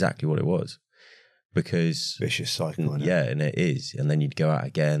 That was exactly what it was. Because vicious cycle, yeah, and it is. And then you'd go out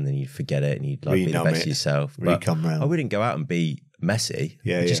again, and you'd forget it, and you'd be the best of yourself. But come round. I wouldn't go out and be messy.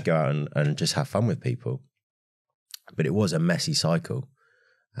 I'd just go out and just have fun with people. But it was a messy cycle,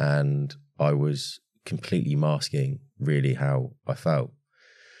 and I was completely masking really how I felt.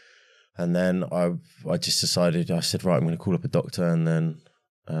 And then I just decided. I said, right, I'm going to call up a doctor, and then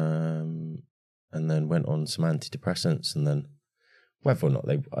went on some antidepressants, and then. Whether or not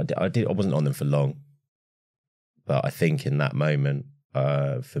I wasn't on them for long, but I think in that moment,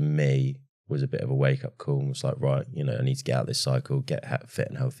 for me, was a bit of a wake up call. And was like, right, you know, I need to get out of this cycle, get fit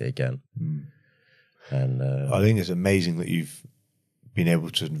and healthy again. And I think it's amazing that you've been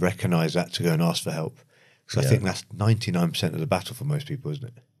able to recognise that to go and ask for help, because I think that's 99% of the battle for most people, isn't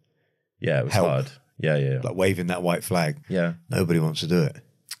it? Yeah, it was hard. Yeah. Like waving that white flag. Yeah, nobody wants to do it.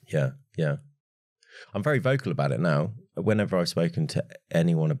 Yeah. I'm very vocal about it now. Whenever I've spoken to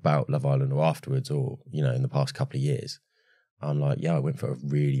anyone about Love Island or afterwards, or, you know, in the past couple of years, I'm like, yeah, I went for a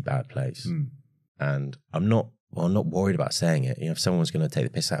really bad place. And I'm not worried about saying it. You know, if someone's going to take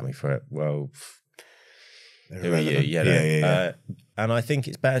the piss out of me for it, well, who are you? Yeah. And I think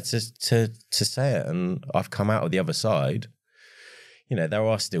it's better to say it. And I've come out of the other side. You know, there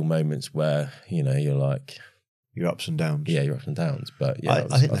are still moments where, you know, you're like, your ups and downs. Yeah, your ups and downs. But yeah,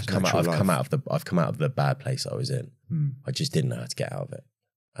 I think I've come out of the bad place I was in. I just didn't know how to get out of it.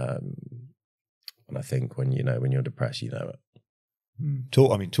 And I think when you're depressed, you know it.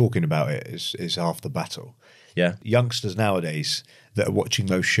 Talking about it is half the battle. Yeah. Youngsters nowadays that are watching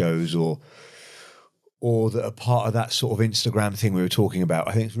those shows or that are part of that sort of Instagram thing we were talking about,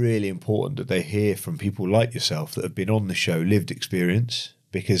 I think it's really important that they hear from people like yourself that have been on the show, lived experience,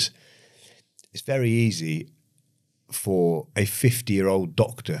 because it's very easy for a 50-year-old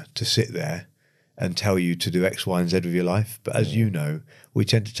doctor to sit there and tell you to do X, Y, and Z with your life. But as you know, we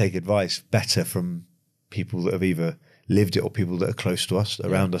tend to take advice better from people that have either lived it or people that are close to us,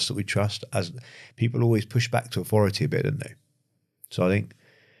 around us, that we trust. As people always push back to authority a bit, don't they? So I think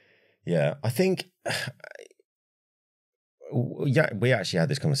Yeah, I think. Yeah, we actually had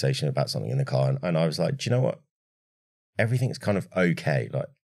this conversation about something in the car, and I was like, do you know what? Everything's kind of okay. Like,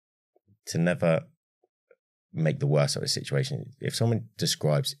 to never make the worst of a situation. If someone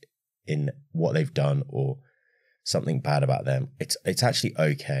describes in what they've done or something bad about them, it's actually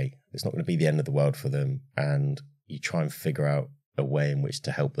okay. It's not going to be the end of the world for them, and you try and figure out a way in which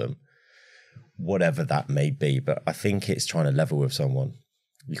to help them, whatever that may be. But I think it's trying to level with someone.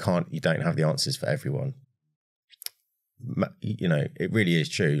 You don't have the answers for everyone. You know, it really is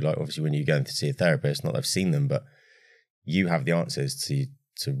true. Like, obviously, when you're going to see a therapist, not that I've seen them, but you have the answers to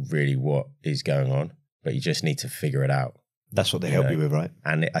really what is going on, but you just need to figure it out. That's what they help you with, right?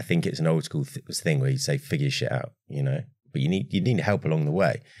 And I think it's an old school thing where you say, figure shit out, you know, but you need help along the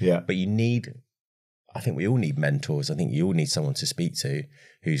way. Yeah. But I think we all need mentors. I think you all need someone to speak to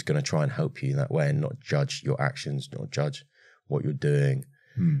who's going to try and help you in that way and not judge your actions, not judge what you're doing,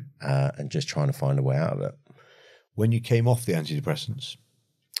 and just trying to find a way out of it. When you came off the antidepressants?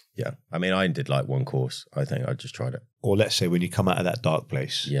 Yeah. I mean, I did like one course. I think I just tried it. Or let's say when you come out of that dark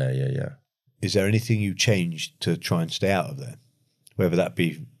place. Yeah. Is there anything you changed to try and stay out of there? Whether that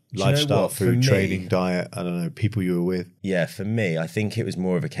be lifestyle, food, training, diet, I don't know, people you were with? Yeah, for me, I think it was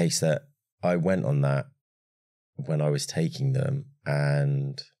more of a case that I went on that when I was taking them,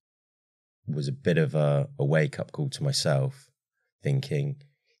 and was a bit of a wake-up call to myself, thinking,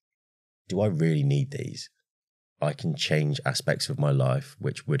 do I really need these? I can change aspects of my life,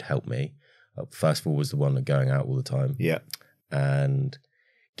 which would help me. First of all was the one of going out all the time. Yeah. And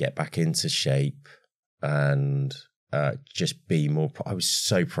get back into shape and just be more. I was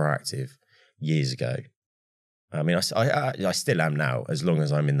so proactive years ago. I mean, I still am now, as long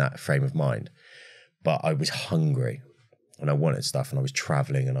as I'm in that frame of mind. But I was hungry and I wanted stuff, and I was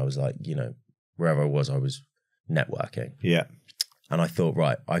traveling, and I was like, you know, wherever I was networking. Yeah. And I thought,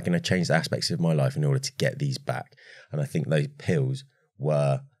 right, I'm going to change the aspects of my life in order to get these back. And I think those pills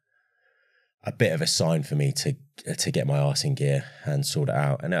were a bit of a sign for me to get my arse in gear and sort it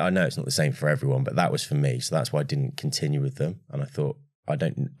out. And I know it's not the same for everyone, but that was for me. So that's why I didn't continue with them. And I thought, I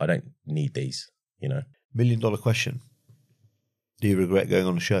don't need these, you know. $1 million question. Do you regret going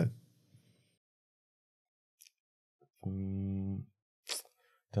on the show? Don't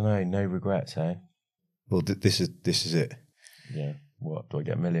know. No regrets, eh? Well, this is it. Yeah. What? Do I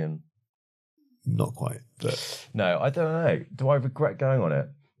get $1 million? Not quite, but... No, I don't know. Do I regret going on it?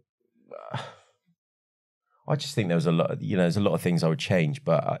 I just think there's a lot of things I would change,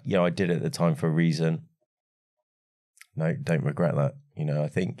 but I did it at the time for a reason. No, don't regret that. You know, I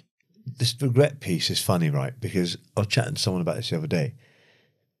think this regret piece is funny, right? Because I was chatting to someone about this the other day.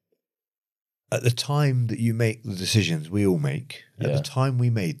 At the time that you make the decisions we all make, at the time we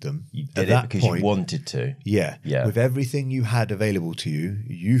made them, you did it because you wanted to. Yeah. With everything you had available to you,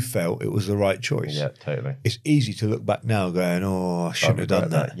 you felt it was the right choice. Yeah, totally. It's easy to look back now going, oh, I shouldn't have done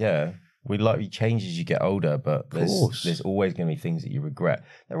that. Yeah. You change as you get older, but there's always going to be things that you regret.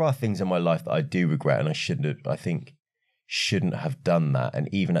 There are things in my life that I do regret, and I shouldn't have done that. And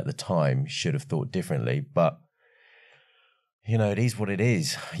even at the time, should have thought differently. But, you know, it is what it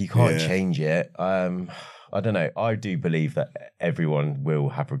is. You can't change it. I don't know. I do believe that everyone will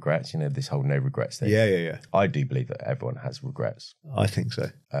have regrets. You know, this whole no regrets thing. Yeah. I do believe that everyone has regrets. I think so.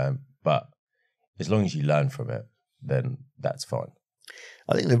 But as long as you learn from it, then that's fine.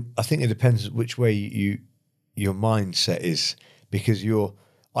 I think it depends which way your mindset is, because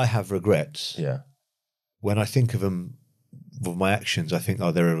I have regrets. Yeah. When I think of them, with my actions, I think,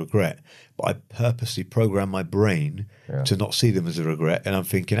 oh, they're a regret. But I purposely program my brain to not see them as a regret. And I'm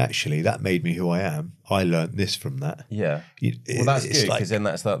thinking, actually, that made me who I am. I learned this from that. Yeah. Well, that's good, because then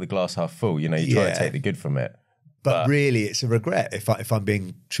that's like the glass half full. You know, you try to take the good from it. But really, it's a regret if I'm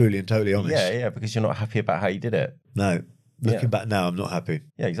being truly and totally honest. Yeah, because you're not happy about how you did it. No. Looking back now, I'm not happy.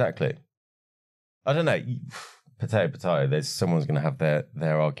 Yeah, exactly. I don't know. Potato. There's someone's going to have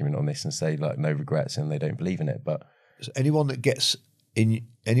their argument on this and say, like, no regrets, and they don't believe in it. But so anyone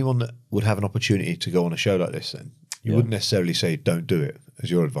that would have an opportunity to go on a show like this, then you wouldn't necessarily say don't do it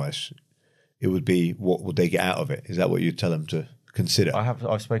as your advice. It would be, what would they get out of it? Is that what you'd tell them to consider?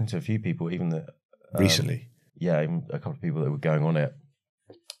 I've spoken to a few people, even that recently. Yeah, even a couple of people that were going on it.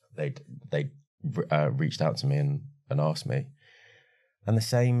 They reached out to me and asked me, and the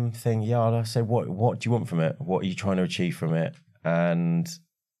same thing. Yeah, I'll say, what do you want from it? What are you trying to achieve from it? And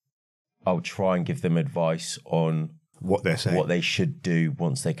I'll try and give them advice on what they're saying, what they should do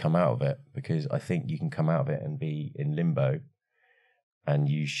once they come out of it, because I think you can come out of it and be in limbo, and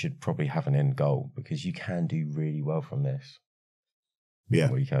you should probably have an end goal, because you can do really well from this. Yeah,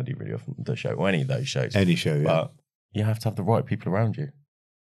 well, you can do really well from the show, or any of those shows, any show. But you have to have the right people around you.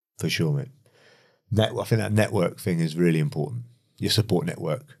 For sure, mate. I think that network thing is really important. Your support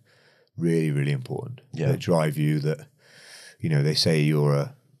network, really, really important. Yeah. That drive you, that, you know, they say you're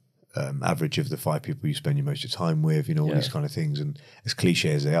a average of the 5 people you spend your most of your time with, you know, all these kind of things. And as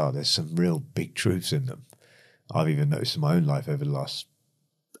cliche as they are, there's some real big truths in them. I've even noticed in my own life over the last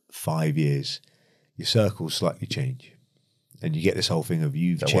 5 years, your circles slightly change. And you get this whole thing of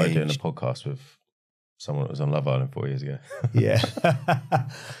you've changed. Why doing a podcast with someone that was on Love Island 4 years ago. Yeah.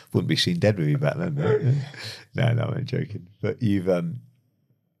 Wouldn't be seen dead with you back then, mate. No, I'm joking. But you've,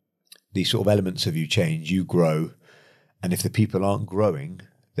 these sort of elements of you change, you grow. And if the people aren't growing,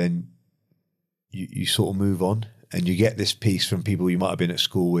 then you sort of move on. And you get this piece from people you might have been at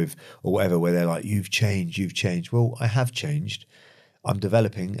school with or whatever, where they're like, you've changed. Well, I have changed. I'm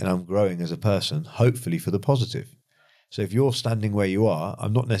developing and I'm growing as a person, hopefully for the positive. So if you're standing where you are,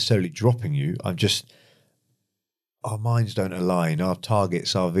 I'm not necessarily dropping you. I'm just, our minds don't align. Our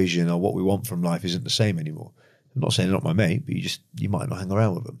targets, our vision, or what we want from life isn't the same anymore. I'm not saying they're not my mate, but you might not hang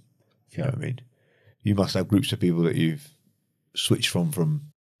around with them. If you know what I mean? You must have groups of people that you've switched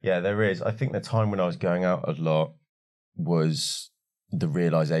from. Yeah, there is. I think the time when I was going out a lot was the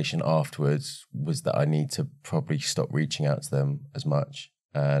realization afterwards was that I need to probably stop reaching out to them as much,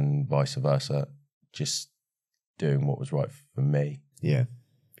 and vice versa. Just doing what was right for me. Yeah.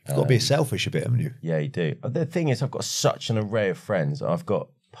 You've got to be selfish a bit, haven't you? Yeah, you do. The thing is, I've got such an array of friends. I've got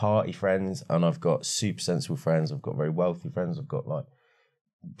party friends and I've got super sensible friends. I've got very wealthy friends. I've got like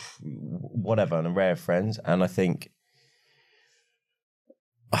whatever, an array of friends. And I think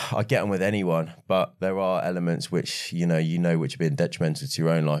I get on with anyone, but there are elements which, you know, which have been detrimental to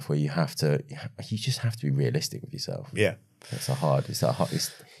your own life, where you just have to be realistic with yourself. Yeah. It's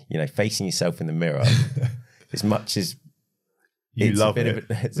you know, facing yourself in the mirror, as much as it's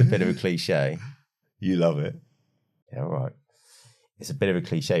a bit of a cliche. You love it. Yeah, right. It's a bit of a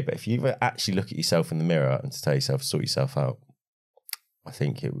cliche, but if you actually look at yourself in the mirror and to tell yourself, sort yourself out, I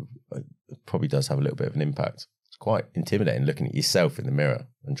think it probably does have a little bit of an impact. It's quite intimidating looking at yourself in the mirror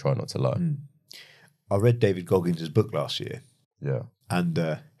and trying not to lie. I read David Goggins' book last year. Yeah.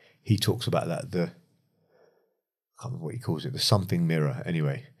 And he talks about that, I can't remember what he calls it, the something mirror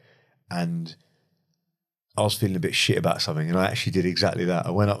anyway. And I was feeling a bit shit about something, and I actually did exactly that.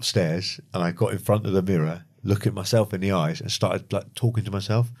 I went upstairs and I got in front of the mirror, looked at myself in the eyes and started like talking to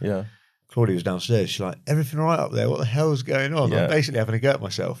myself. Yeah. Claudia was downstairs. She's like, everything all right up there? What the hell's going on? Yeah. I'm basically having a go at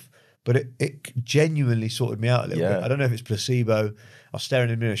myself. But it genuinely sorted me out a little bit. I don't know if it's placebo. I was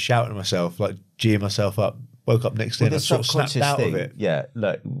staring in the mirror, shouting at myself, like geeing myself up. Woke up next day and I sort of snapped out of it. Yeah,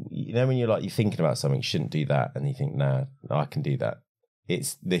 look, you know when you're thinking about something, you shouldn't do that, and you think, nah, I can do that.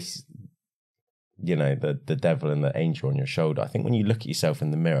 It's this, you know, the devil and the angel on your shoulder. I think when you look at yourself in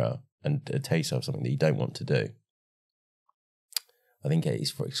the mirror and tell yourself something that you don't want to do, I think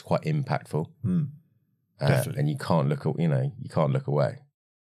it's quite impactful. Definitely. And you can't look away.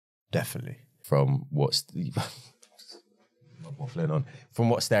 Definitely. From what's waffling on, from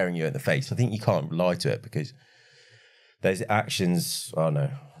what's staring you in the face. I think you can't lie to it, because there's actions. Oh no,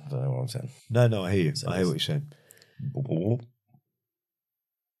 I don't know what I'm saying. No, I hear you. I hear what you're saying.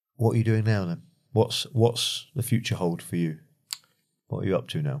 What are you doing now then? What's the future hold for you? What are you up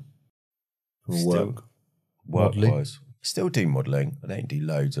to now? Work-wise, still do modelling. I don't do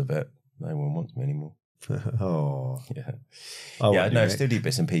loads of it. No one wants me anymore. Oh yeah. No, still do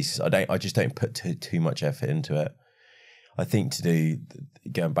bits and pieces. I just don't put too much effort into it. I think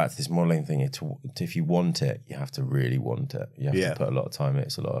going back to this modelling thing, if you want it, you have to really want it. You have to put a lot of time in it.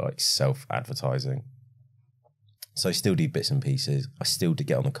 It's a lot of like self-advertising. So I still do bits and pieces. I still do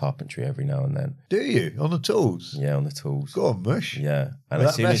get on the carpentry every now and then. Do you? On the tools? Yeah, on the tools. Go on, mush. Yeah. And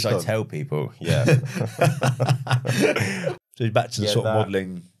as soon as I tell people, yeah. So back to the sort of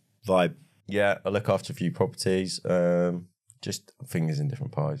modelling vibe. Yeah, I look after a few properties. Just fingers in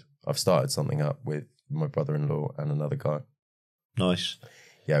different pies. I've started something up with my brother-in-law and another guy. Nice.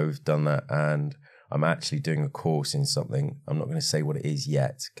 Yeah, we've done that, and I'm actually doing a course in something. I'm not going to say what it is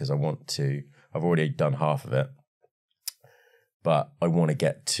yet, because I've already done half of it, but I want to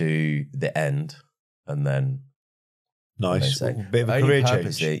get to the end and then. Nice. Say, bit of a career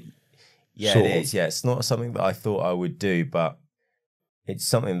change. Yeah, it is. Yeah, it's not something that I thought I would do, but it's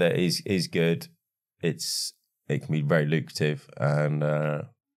something that is good. It can be very lucrative, and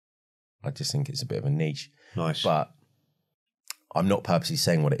I just think it's a bit of a niche. Nice. But I'm not purposely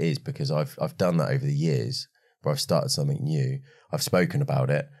saying what it is, because I've done that over the years, where I've started something new. I've spoken about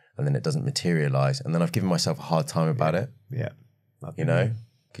it, and then it doesn't materialise, and then I've given myself a hard time about it. Yeah. You know,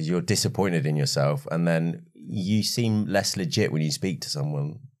 because you're disappointed in yourself, and then you seem less legit when you speak to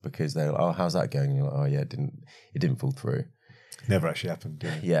someone, because they're like, oh, how's that going? And you're like, oh yeah, it didn't fall through. Never actually happened.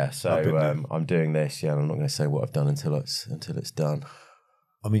 Yeah, so I'm doing this. Yeah, I'm not going to say what I've done until it's done.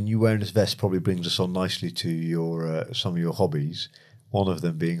 I mean, you wearing this vest probably brings us on nicely to your some of your hobbies. One of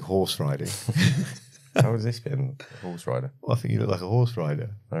them being horse riding. How has this been, horse rider? Well, I think you look like a horse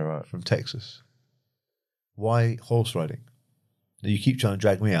rider. Oh, right. From Texas. Why horse riding? You keep trying to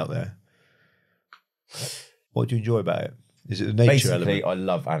drag me out there. What do you enjoy about it? Is it the nature element? Basically, I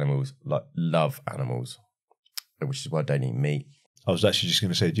love animals. Like, love animals. Which is why I don't eat meat. I was actually just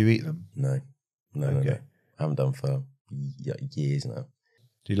going to say, do you eat them? No. I haven't done for years now.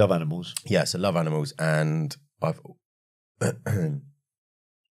 Do you love animals? Yes, I love animals, and I've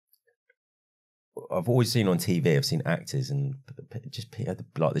always seen on TV. I've seen actors and just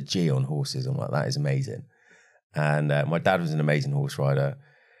like the G on horses. I'm like, that is amazing. And my dad was an amazing horse rider,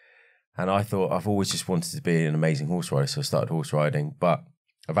 and I thought I've always just wanted to be an amazing horse rider, so I started horse riding. But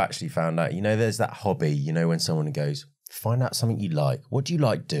I've actually found out, there's that hobby. When someone goes, find out something you like. What do you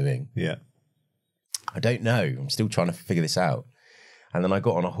like doing? Yeah, I don't know. I'm still trying to figure this out. And then I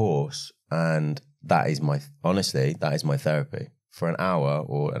got on a horse, and that is my therapy. For an hour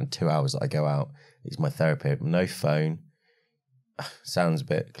and 2 hours that I go out, it's my therapy. No phone. Sounds a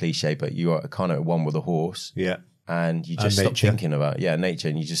bit cliche, but you are kind of at one with a horse. Yeah. And you just stop thinking about, nature,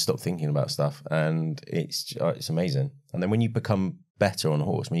 and you just stop thinking about stuff. And it's amazing. And then when you become better on a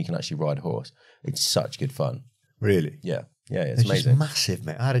horse, when you can actually ride a horse, it's such good fun. Really? Yeah. Yeah, it's amazing. Just massive,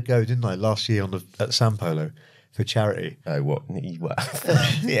 mate. I had a go, didn't I, last year at San Polo for charity. Oh, what? You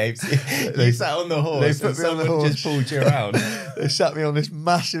sat on the horse. They put me on the horse. Just pulled you around. They sat me on this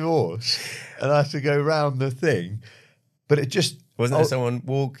massive horse, and I had to go round the thing. But it just wasn't there someone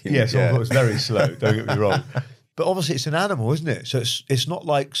walking? Yeah, someone was very slow. Don't get me wrong. But obviously, it's an animal, isn't it? So it's not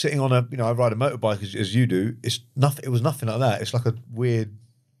like sitting on a I ride a motorbike as you do. It's nothing. It was nothing like that. It's like a weird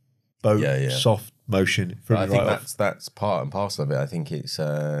boat, soft motion. I think that's part and parcel of it. I think it's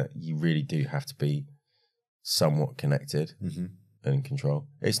you really do have to be somewhat connected and in control.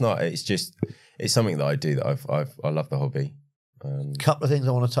 It's not. It's just. It's something that I do that I love the hobby. Couple of things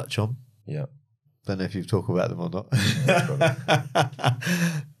I want to touch on. Yeah. Don't know if you've talked about them or not.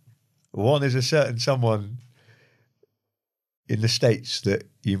 One is a certain someone in the States that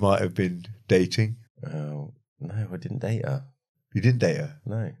you might have been dating. Oh, no, I didn't date her. You didn't date her?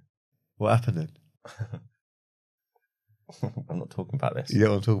 No. What happened then? I'm not talking about this. You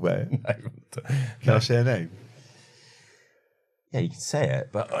don't want to talk about it? No. Can I say her name? Yeah, you can say it,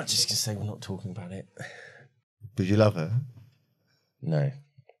 but I'm just going to say we're not talking about it. Did you love her? No.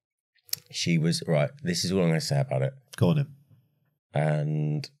 She was, right, this is all I'm going to say about it. Go on then.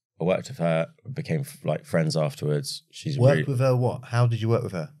 And I worked with her, became like friends afterwards. Worked with her what? How did you work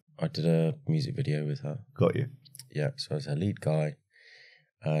with her? I did a music video with her. Got you. Yeah, so I was her lead guy,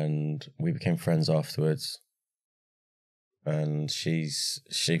 and we became friends afterwards. And she's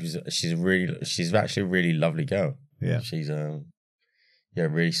actually a really lovely girl. Yeah. She's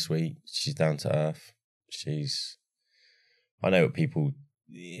really sweet. She's down to earth. I know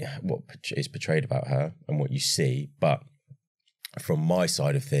what is portrayed about her and what you see, but from my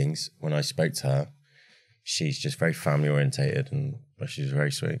side of things, when I spoke to her, she's just very family orientated, and she's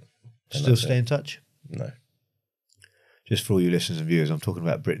very sweet. Still stay in touch? No. Just for all you listeners and viewers, I'm talking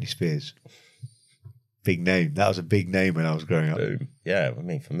about Britney Spears. Big name. That was a big name when I was growing up. Boom. Yeah, I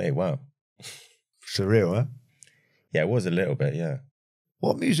mean, for me, wow. Surreal, huh? Yeah, it was a little bit, yeah.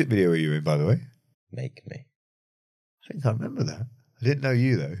 What music video were you in, by the way? Make Me. I think I remember that. I didn't know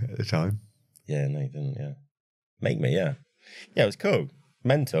you, though, at the time. Yeah, no, you didn't, yeah. Make Me, yeah. Yeah, it was cool.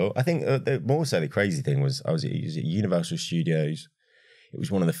 Mental. I think more so the crazy thing was I was at Universal Studios. It was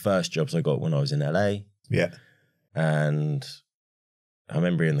one of the first jobs I got when I was in LA. Yeah. And I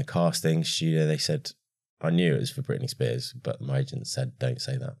remember in the casting studio, they said, I knew it was for Britney Spears, but my agent said, don't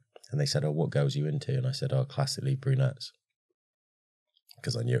say that. And they said, oh, what girls are you into? And I said, oh, classically brunettes.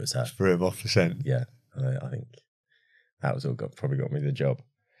 Because I knew it was her. Threw him off the scent. Yeah. And I think that was all probably got me the job.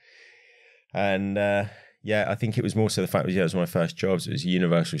 And yeah, I think it was more so the fact that it was my first jobs. It was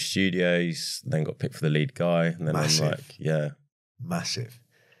Universal Studios, then got picked for the lead guy. And then Massive. I'm like, yeah. Massive.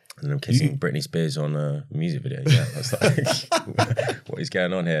 And then I'm kissing Britney Spears on a music video. Yeah, that's like, what is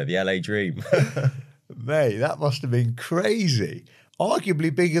going on here? The LA dream. Mate, that must have been crazy.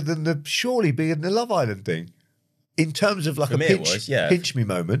 Arguably surely bigger than the Love Island thing. In terms of like for pinch me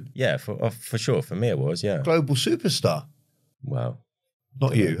moment. Yeah, for sure. For me it was, yeah. Global superstar. Wow.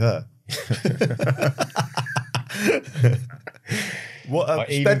 Not you, her. What I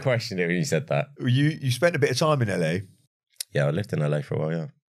even questioned it when you said that. You spent a bit of time in LA. Yeah, I lived in LA for a while, yeah.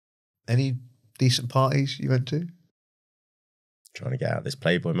 Any decent parties you went to? Trying to get out of this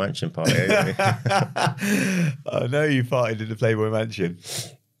Playboy mansion party. I know you partied in the Playboy mansion.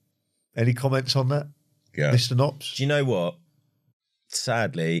 Any comments on that, Yeah. Mr. Knops? Do you know what?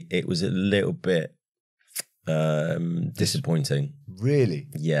 Sadly, it was a little bit disappointing. Really?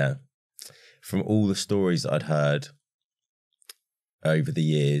 Yeah. From all the stories that I'd heard over the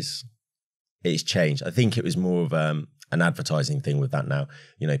years, it's changed. I think it was more of an advertising thing with that now.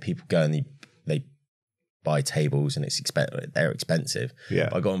 You know, people go and they buy tables and they're expensive. Yeah.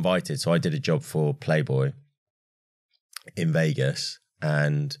 I got invited. So I did a job for Playboy in Vegas,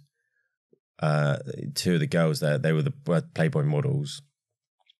 and two of the girls there, they were the Playboy models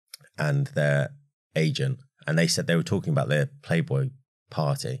and their agent, and they said they were talking about their Playboy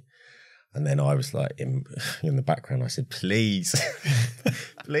party. And then I was like, in the background, I said, please,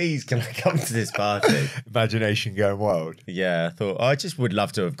 please, can I come to this party? Imagination going wild. Yeah, I thought, I just would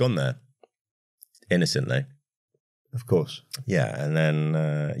love to have gone there, innocently. Of course. Yeah, and then,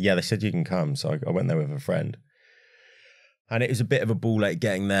 they said you can come. So I went there with a friend. And it was a bit of a ball ache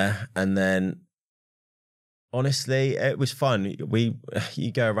getting there. And then, honestly, it was fun.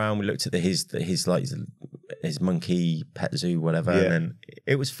 You go around, we looked at his monkey pet zoo, whatever, and then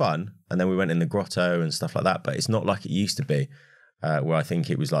it was fun. And then we went in the grotto and stuff like that. But it's not like it used to be, where I think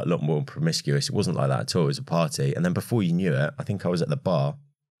it was like a lot more promiscuous. It wasn't like that at all. It was a party. And then before you knew it, I think I was at the bar.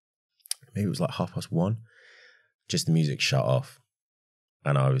 Maybe it was like 1:30. Just the music shut off.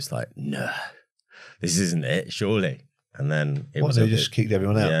 And I was like, no, this isn't it, surely. And then it was. They just kicked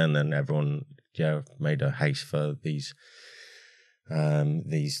everyone out? Yeah, and then everyone made a haste for these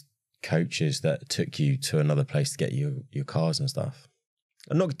coaches that took you to another place to get your cars and stuff.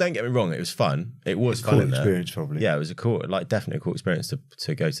 And don't get me wrong, it was fun. It was fun. Cool experience, probably. Yeah, it was definitely a cool experience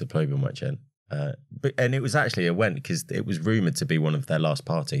to go to the Playboy mansion. And it was actually a went because it was rumored to be one of their last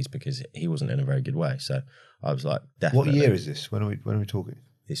parties because he wasn't in a very good way. So I was like, definitely. What year is this? When are we talking?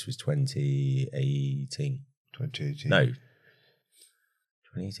 This was 2018. 2018. No.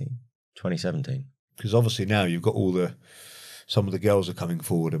 2018. 2017. Because obviously now you've got some of the girls are coming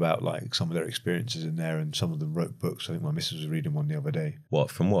forward about like some of their experiences in there, and some of them wrote books. I think my missus was reading one the other day.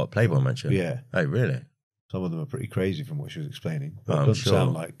 What, from what? Playboy mansion? Yeah. Oh, really? Some of them are pretty crazy from what she was explaining. But I'm it doesn't sure.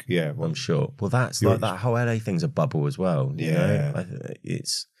 sound like, I'm sure. Well, that's like that whole LA thing's a bubble as well. You know?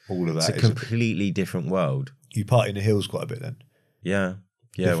 It's all of that. It's a completely different world. You party in the hills quite a bit then. Yeah.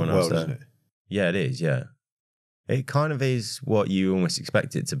 Yeah, Different when I was world, there. isn't it? Yeah, it is, yeah. It kind of is what you almost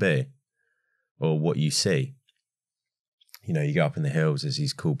expect it to be, or what you see. You know, you go up in the hills, there's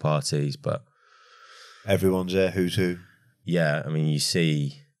these cool parties, but everyone's there, who's who. Yeah, I mean, you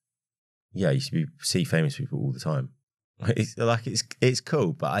see famous people all the time. It's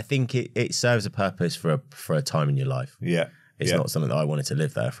cool, but I think it serves a purpose for a time in your life. Yeah. It's not something that I wanted to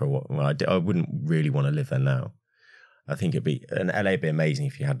live there for a while. I wouldn't really want to live there now. I think LA would be amazing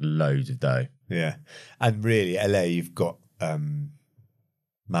if you had loads of dough. Yeah. And really, LA, you've got Malibu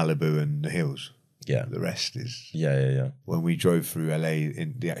and the hills. Yeah. The rest is... Yeah. When we drove through LA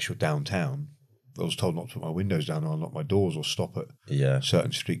in the actual downtown, I was told not to put my windows down or unlock my doors or stop at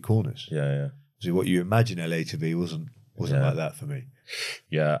certain street corners. Yeah. So what you imagine LA to be wasn't like that for me.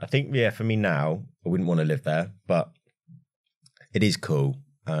 Yeah, I think, for me now, I wouldn't want to live there, but it is cool.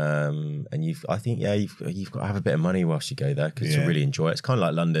 And you've got to have a bit of money whilst you go there because to really enjoy it. It's kind of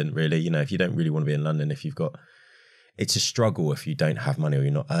like London, really. You know, if you don't really want to be in London, it's a struggle if you don't have money or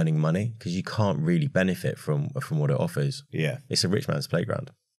you're not earning money because you can't really benefit from what it offers. Yeah. It's a rich man's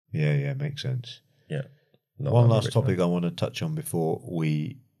playground. Yeah, makes sense. Yeah. One last topic I want to touch on before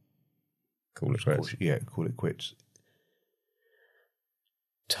we call it quits. Call it quits.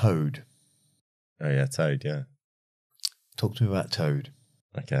 Toad. Oh yeah, Toad, yeah. Talk to me about Toad.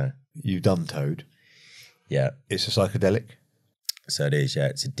 Okay. You've done Toad. Yeah. It's a psychedelic. So it is, yeah.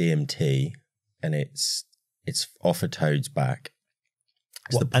 It's a DMT and it's off a toad's back.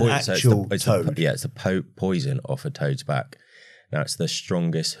 It's Toad? It's the poison off a toad's back. Now, it's the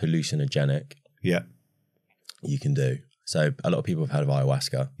strongest hallucinogenic you can do. So a lot of people have heard of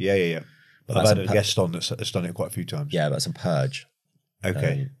ayahuasca. Yeah. But I've had a guest on that's done it quite a few times. Yeah, that's a purge.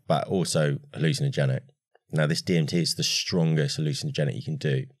 Okay. But also hallucinogenic. Now, this DMT is the strongest hallucinogenic you can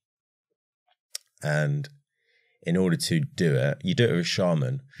do. And in order to do it, you do it with a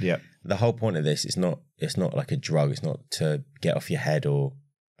shaman. Yeah. The whole point of this is it's not like a drug. It's not to get off your head or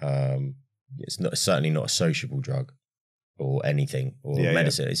it's certainly not a sociable drug or anything or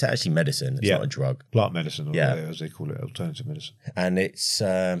medicine. It's actually medicine. It's not a drug. Plant medicine, or as they call it, alternative medicine. And it's,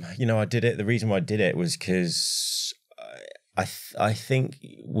 I did it. The reason why I did it was because I think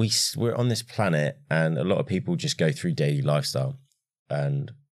we're on this planet and a lot of people just go through daily lifestyle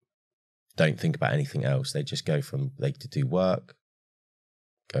and don't think about anything else. They just go from to do work,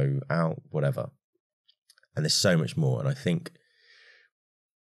 go out, whatever. And there's so much more. And I think,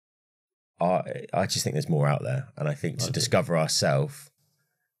 I just think there's more out there. And I think to discover ourselves,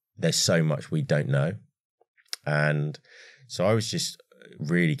 there's so much we don't know. And so I was just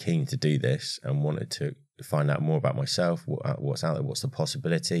really keen to do this and wanted to find out more about myself, what's out there, what's the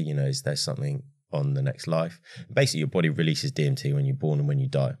possibility, you know, is there something on the next life? Basically, your body releases DMT when you're born and when you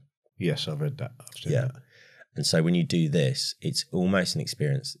die. Yes, I've read that. I've seen that. And so when you do this, it's almost an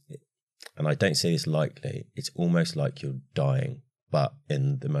experience, and I don't say this lightly, it's almost like you're dying, but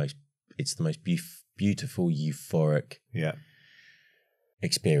it's the most beautiful, euphoric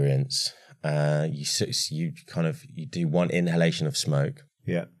experience. You do one inhalation of smoke.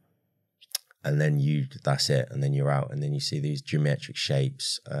 Yeah. And then that's it. And then you're out, and then you see these geometric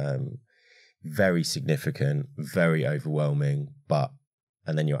shapes, very significant, very overwhelming,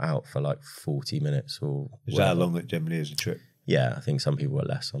 and then you're out for like 40 minutes or Is that how long it generally is, a trip? Yeah, I think some people are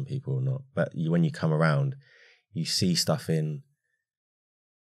less, some people are not. But when you come around, you see stuff in,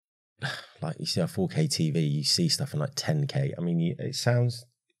 like you see a 4K TV, you see stuff in like 10K. I mean, it sounds,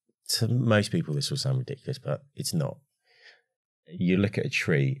 to most people this will sound ridiculous, but it's not. You look at a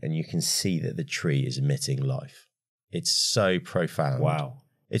tree and you can see that the tree is emitting life. It's so profound. Wow.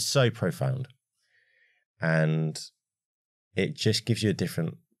 It's so profound. And it just gives you a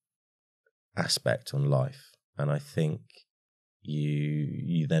different aspect on life. And I think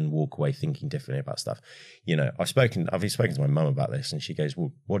you then walk away thinking differently about stuff. You know, I've spoken to my mum about this, and she goes,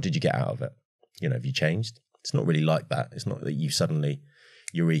 well, what did you get out of it? You know, have you changed? It's not really like that. It's not that you suddenly,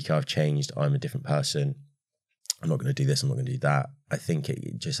 eureka, I've changed, I'm a different person, I'm not going to do this, I'm not going to do that. I think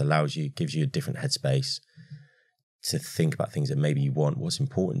it just gives you a different headspace to think about things that maybe you want, what's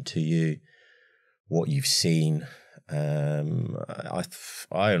important to you, what you've seen. I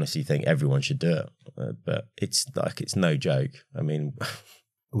honestly think everyone should do it, but it's no joke. I mean,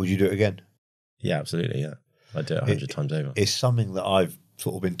 would you do it again? Yeah, absolutely. Yeah, I'd do it 100 times over. It's something that I've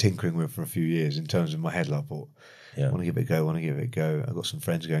sort of been tinkering with for a few years in terms of my head. I thought, I want to give it a go. I've got some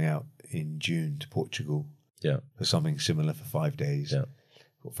friends going out in June to Portugal. Yeah, for something similar for 5 days. Yeah,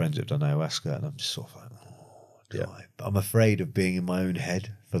 got friends that have done ayahuasca, and I'm just sort of like, I'm afraid of being in my own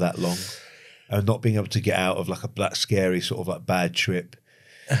head for that long. And not being able to get out of like that scary sort of like bad trip.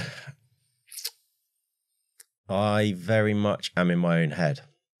 I very much am in my own head.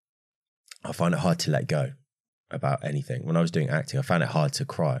 I find it hard to let go about anything. When I was doing acting, I found it hard to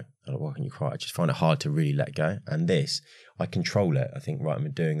cry. I'm like, why can you cry? I just find it hard to really let go. And this, I control it. I think, right, I'm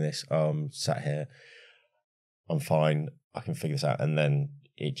doing this. I'm sat here. I'm fine. I can figure this out. And then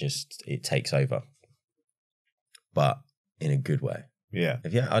it takes over. But in a good way. Yeah.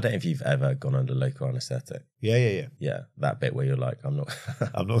 I don't know if you've ever gone under local anaesthetic. Yeah. Yeah, that bit where you're like, I'm not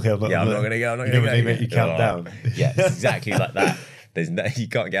going to go. They make you count down. Yeah, it's exactly like that. You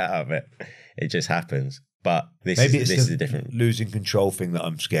can't get out of it. It just happens. But this is a different losing control thing that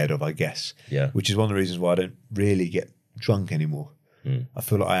I'm scared of, I guess. Yeah. Which is one of the reasons why I don't really get drunk anymore. I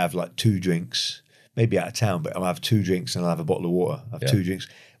feel like I have like 2 drinks, maybe out of town, but I'll have 2 drinks and I'll have a bottle of water. I have 2 drinks.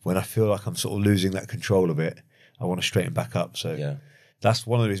 When I feel like I'm sort of losing that control of it, I want to straighten back up. So yeah. That's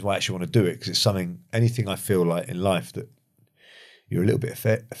one of the reasons why I actually want to do it, because it's anything I feel like in life that you're a little bit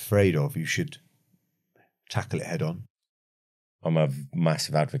afraid of, you should tackle it head on. I'm a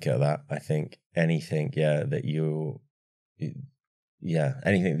massive advocate of that. I think anything, anything that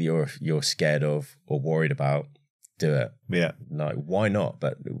you're scared of or worried about, do it. Yeah. Like, why not?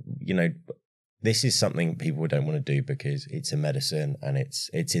 But, you know, this is something people don't want to do because it's a medicine and it's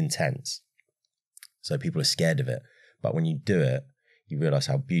intense. So people are scared of it. But when you do it, you realize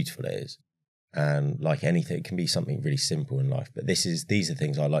how beautiful it is. And like anything, it can be something really simple in life. But these are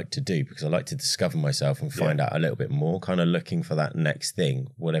things I like to do because I like to discover myself and find out a little bit more, kind of looking for that next thing,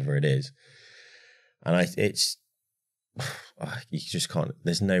 whatever it is. And you just can't,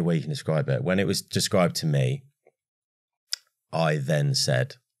 there's no way you can describe it. When it was described to me, I then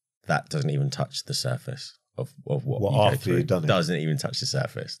said, that doesn't even touch the surface of what you go through. You've done it. Doesn't even touch the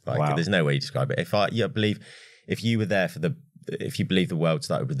surface. Like, there's no way you describe it. If you were there if you believe the world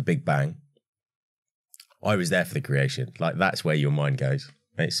started with the Big Bang, I was there for the creation. Like, that's where your mind goes.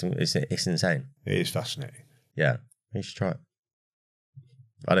 It's insane. It is fascinating. Yeah, you should try it.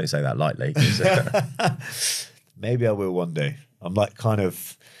 I don't say that lightly. Maybe I will one day. I'm like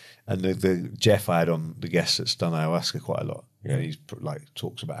and the Jeff I had on, the guest that's done ayahuasca quite a lot. You know, he's like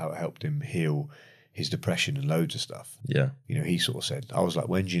talks about how it helped him heal his depression and loads of stuff. Yeah. You know, he sort of said, I was like,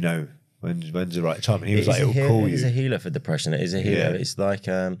 when do you know? When's the right time? And he was like, it'll call you. It's a healer for depression. It is a healer. Yeah. It's like,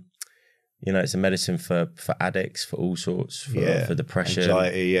 it's a medicine for addicts, for all sorts, for depression.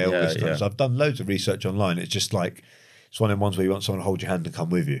 Anxiety, all this stuff. So I've done loads of research online. It's just like, It's one of them ones where you want someone to hold your hand and come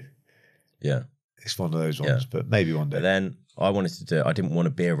with you. Yeah. It's one of those ones, but maybe one day. But then I wanted to do it. I didn't want to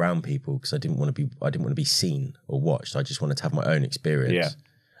be around people because I didn't want to be seen or watched. I just wanted to have my own experience. Yeah.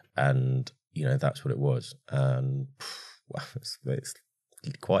 And, you know, that's what it was. And well, it's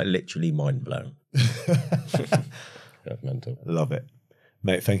quite literally mind blown. Mental. Love it.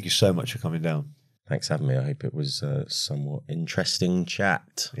 Mate, thank you so much for coming down. Thanks for having me. I hope it was a somewhat interesting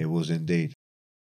chat. It was indeed.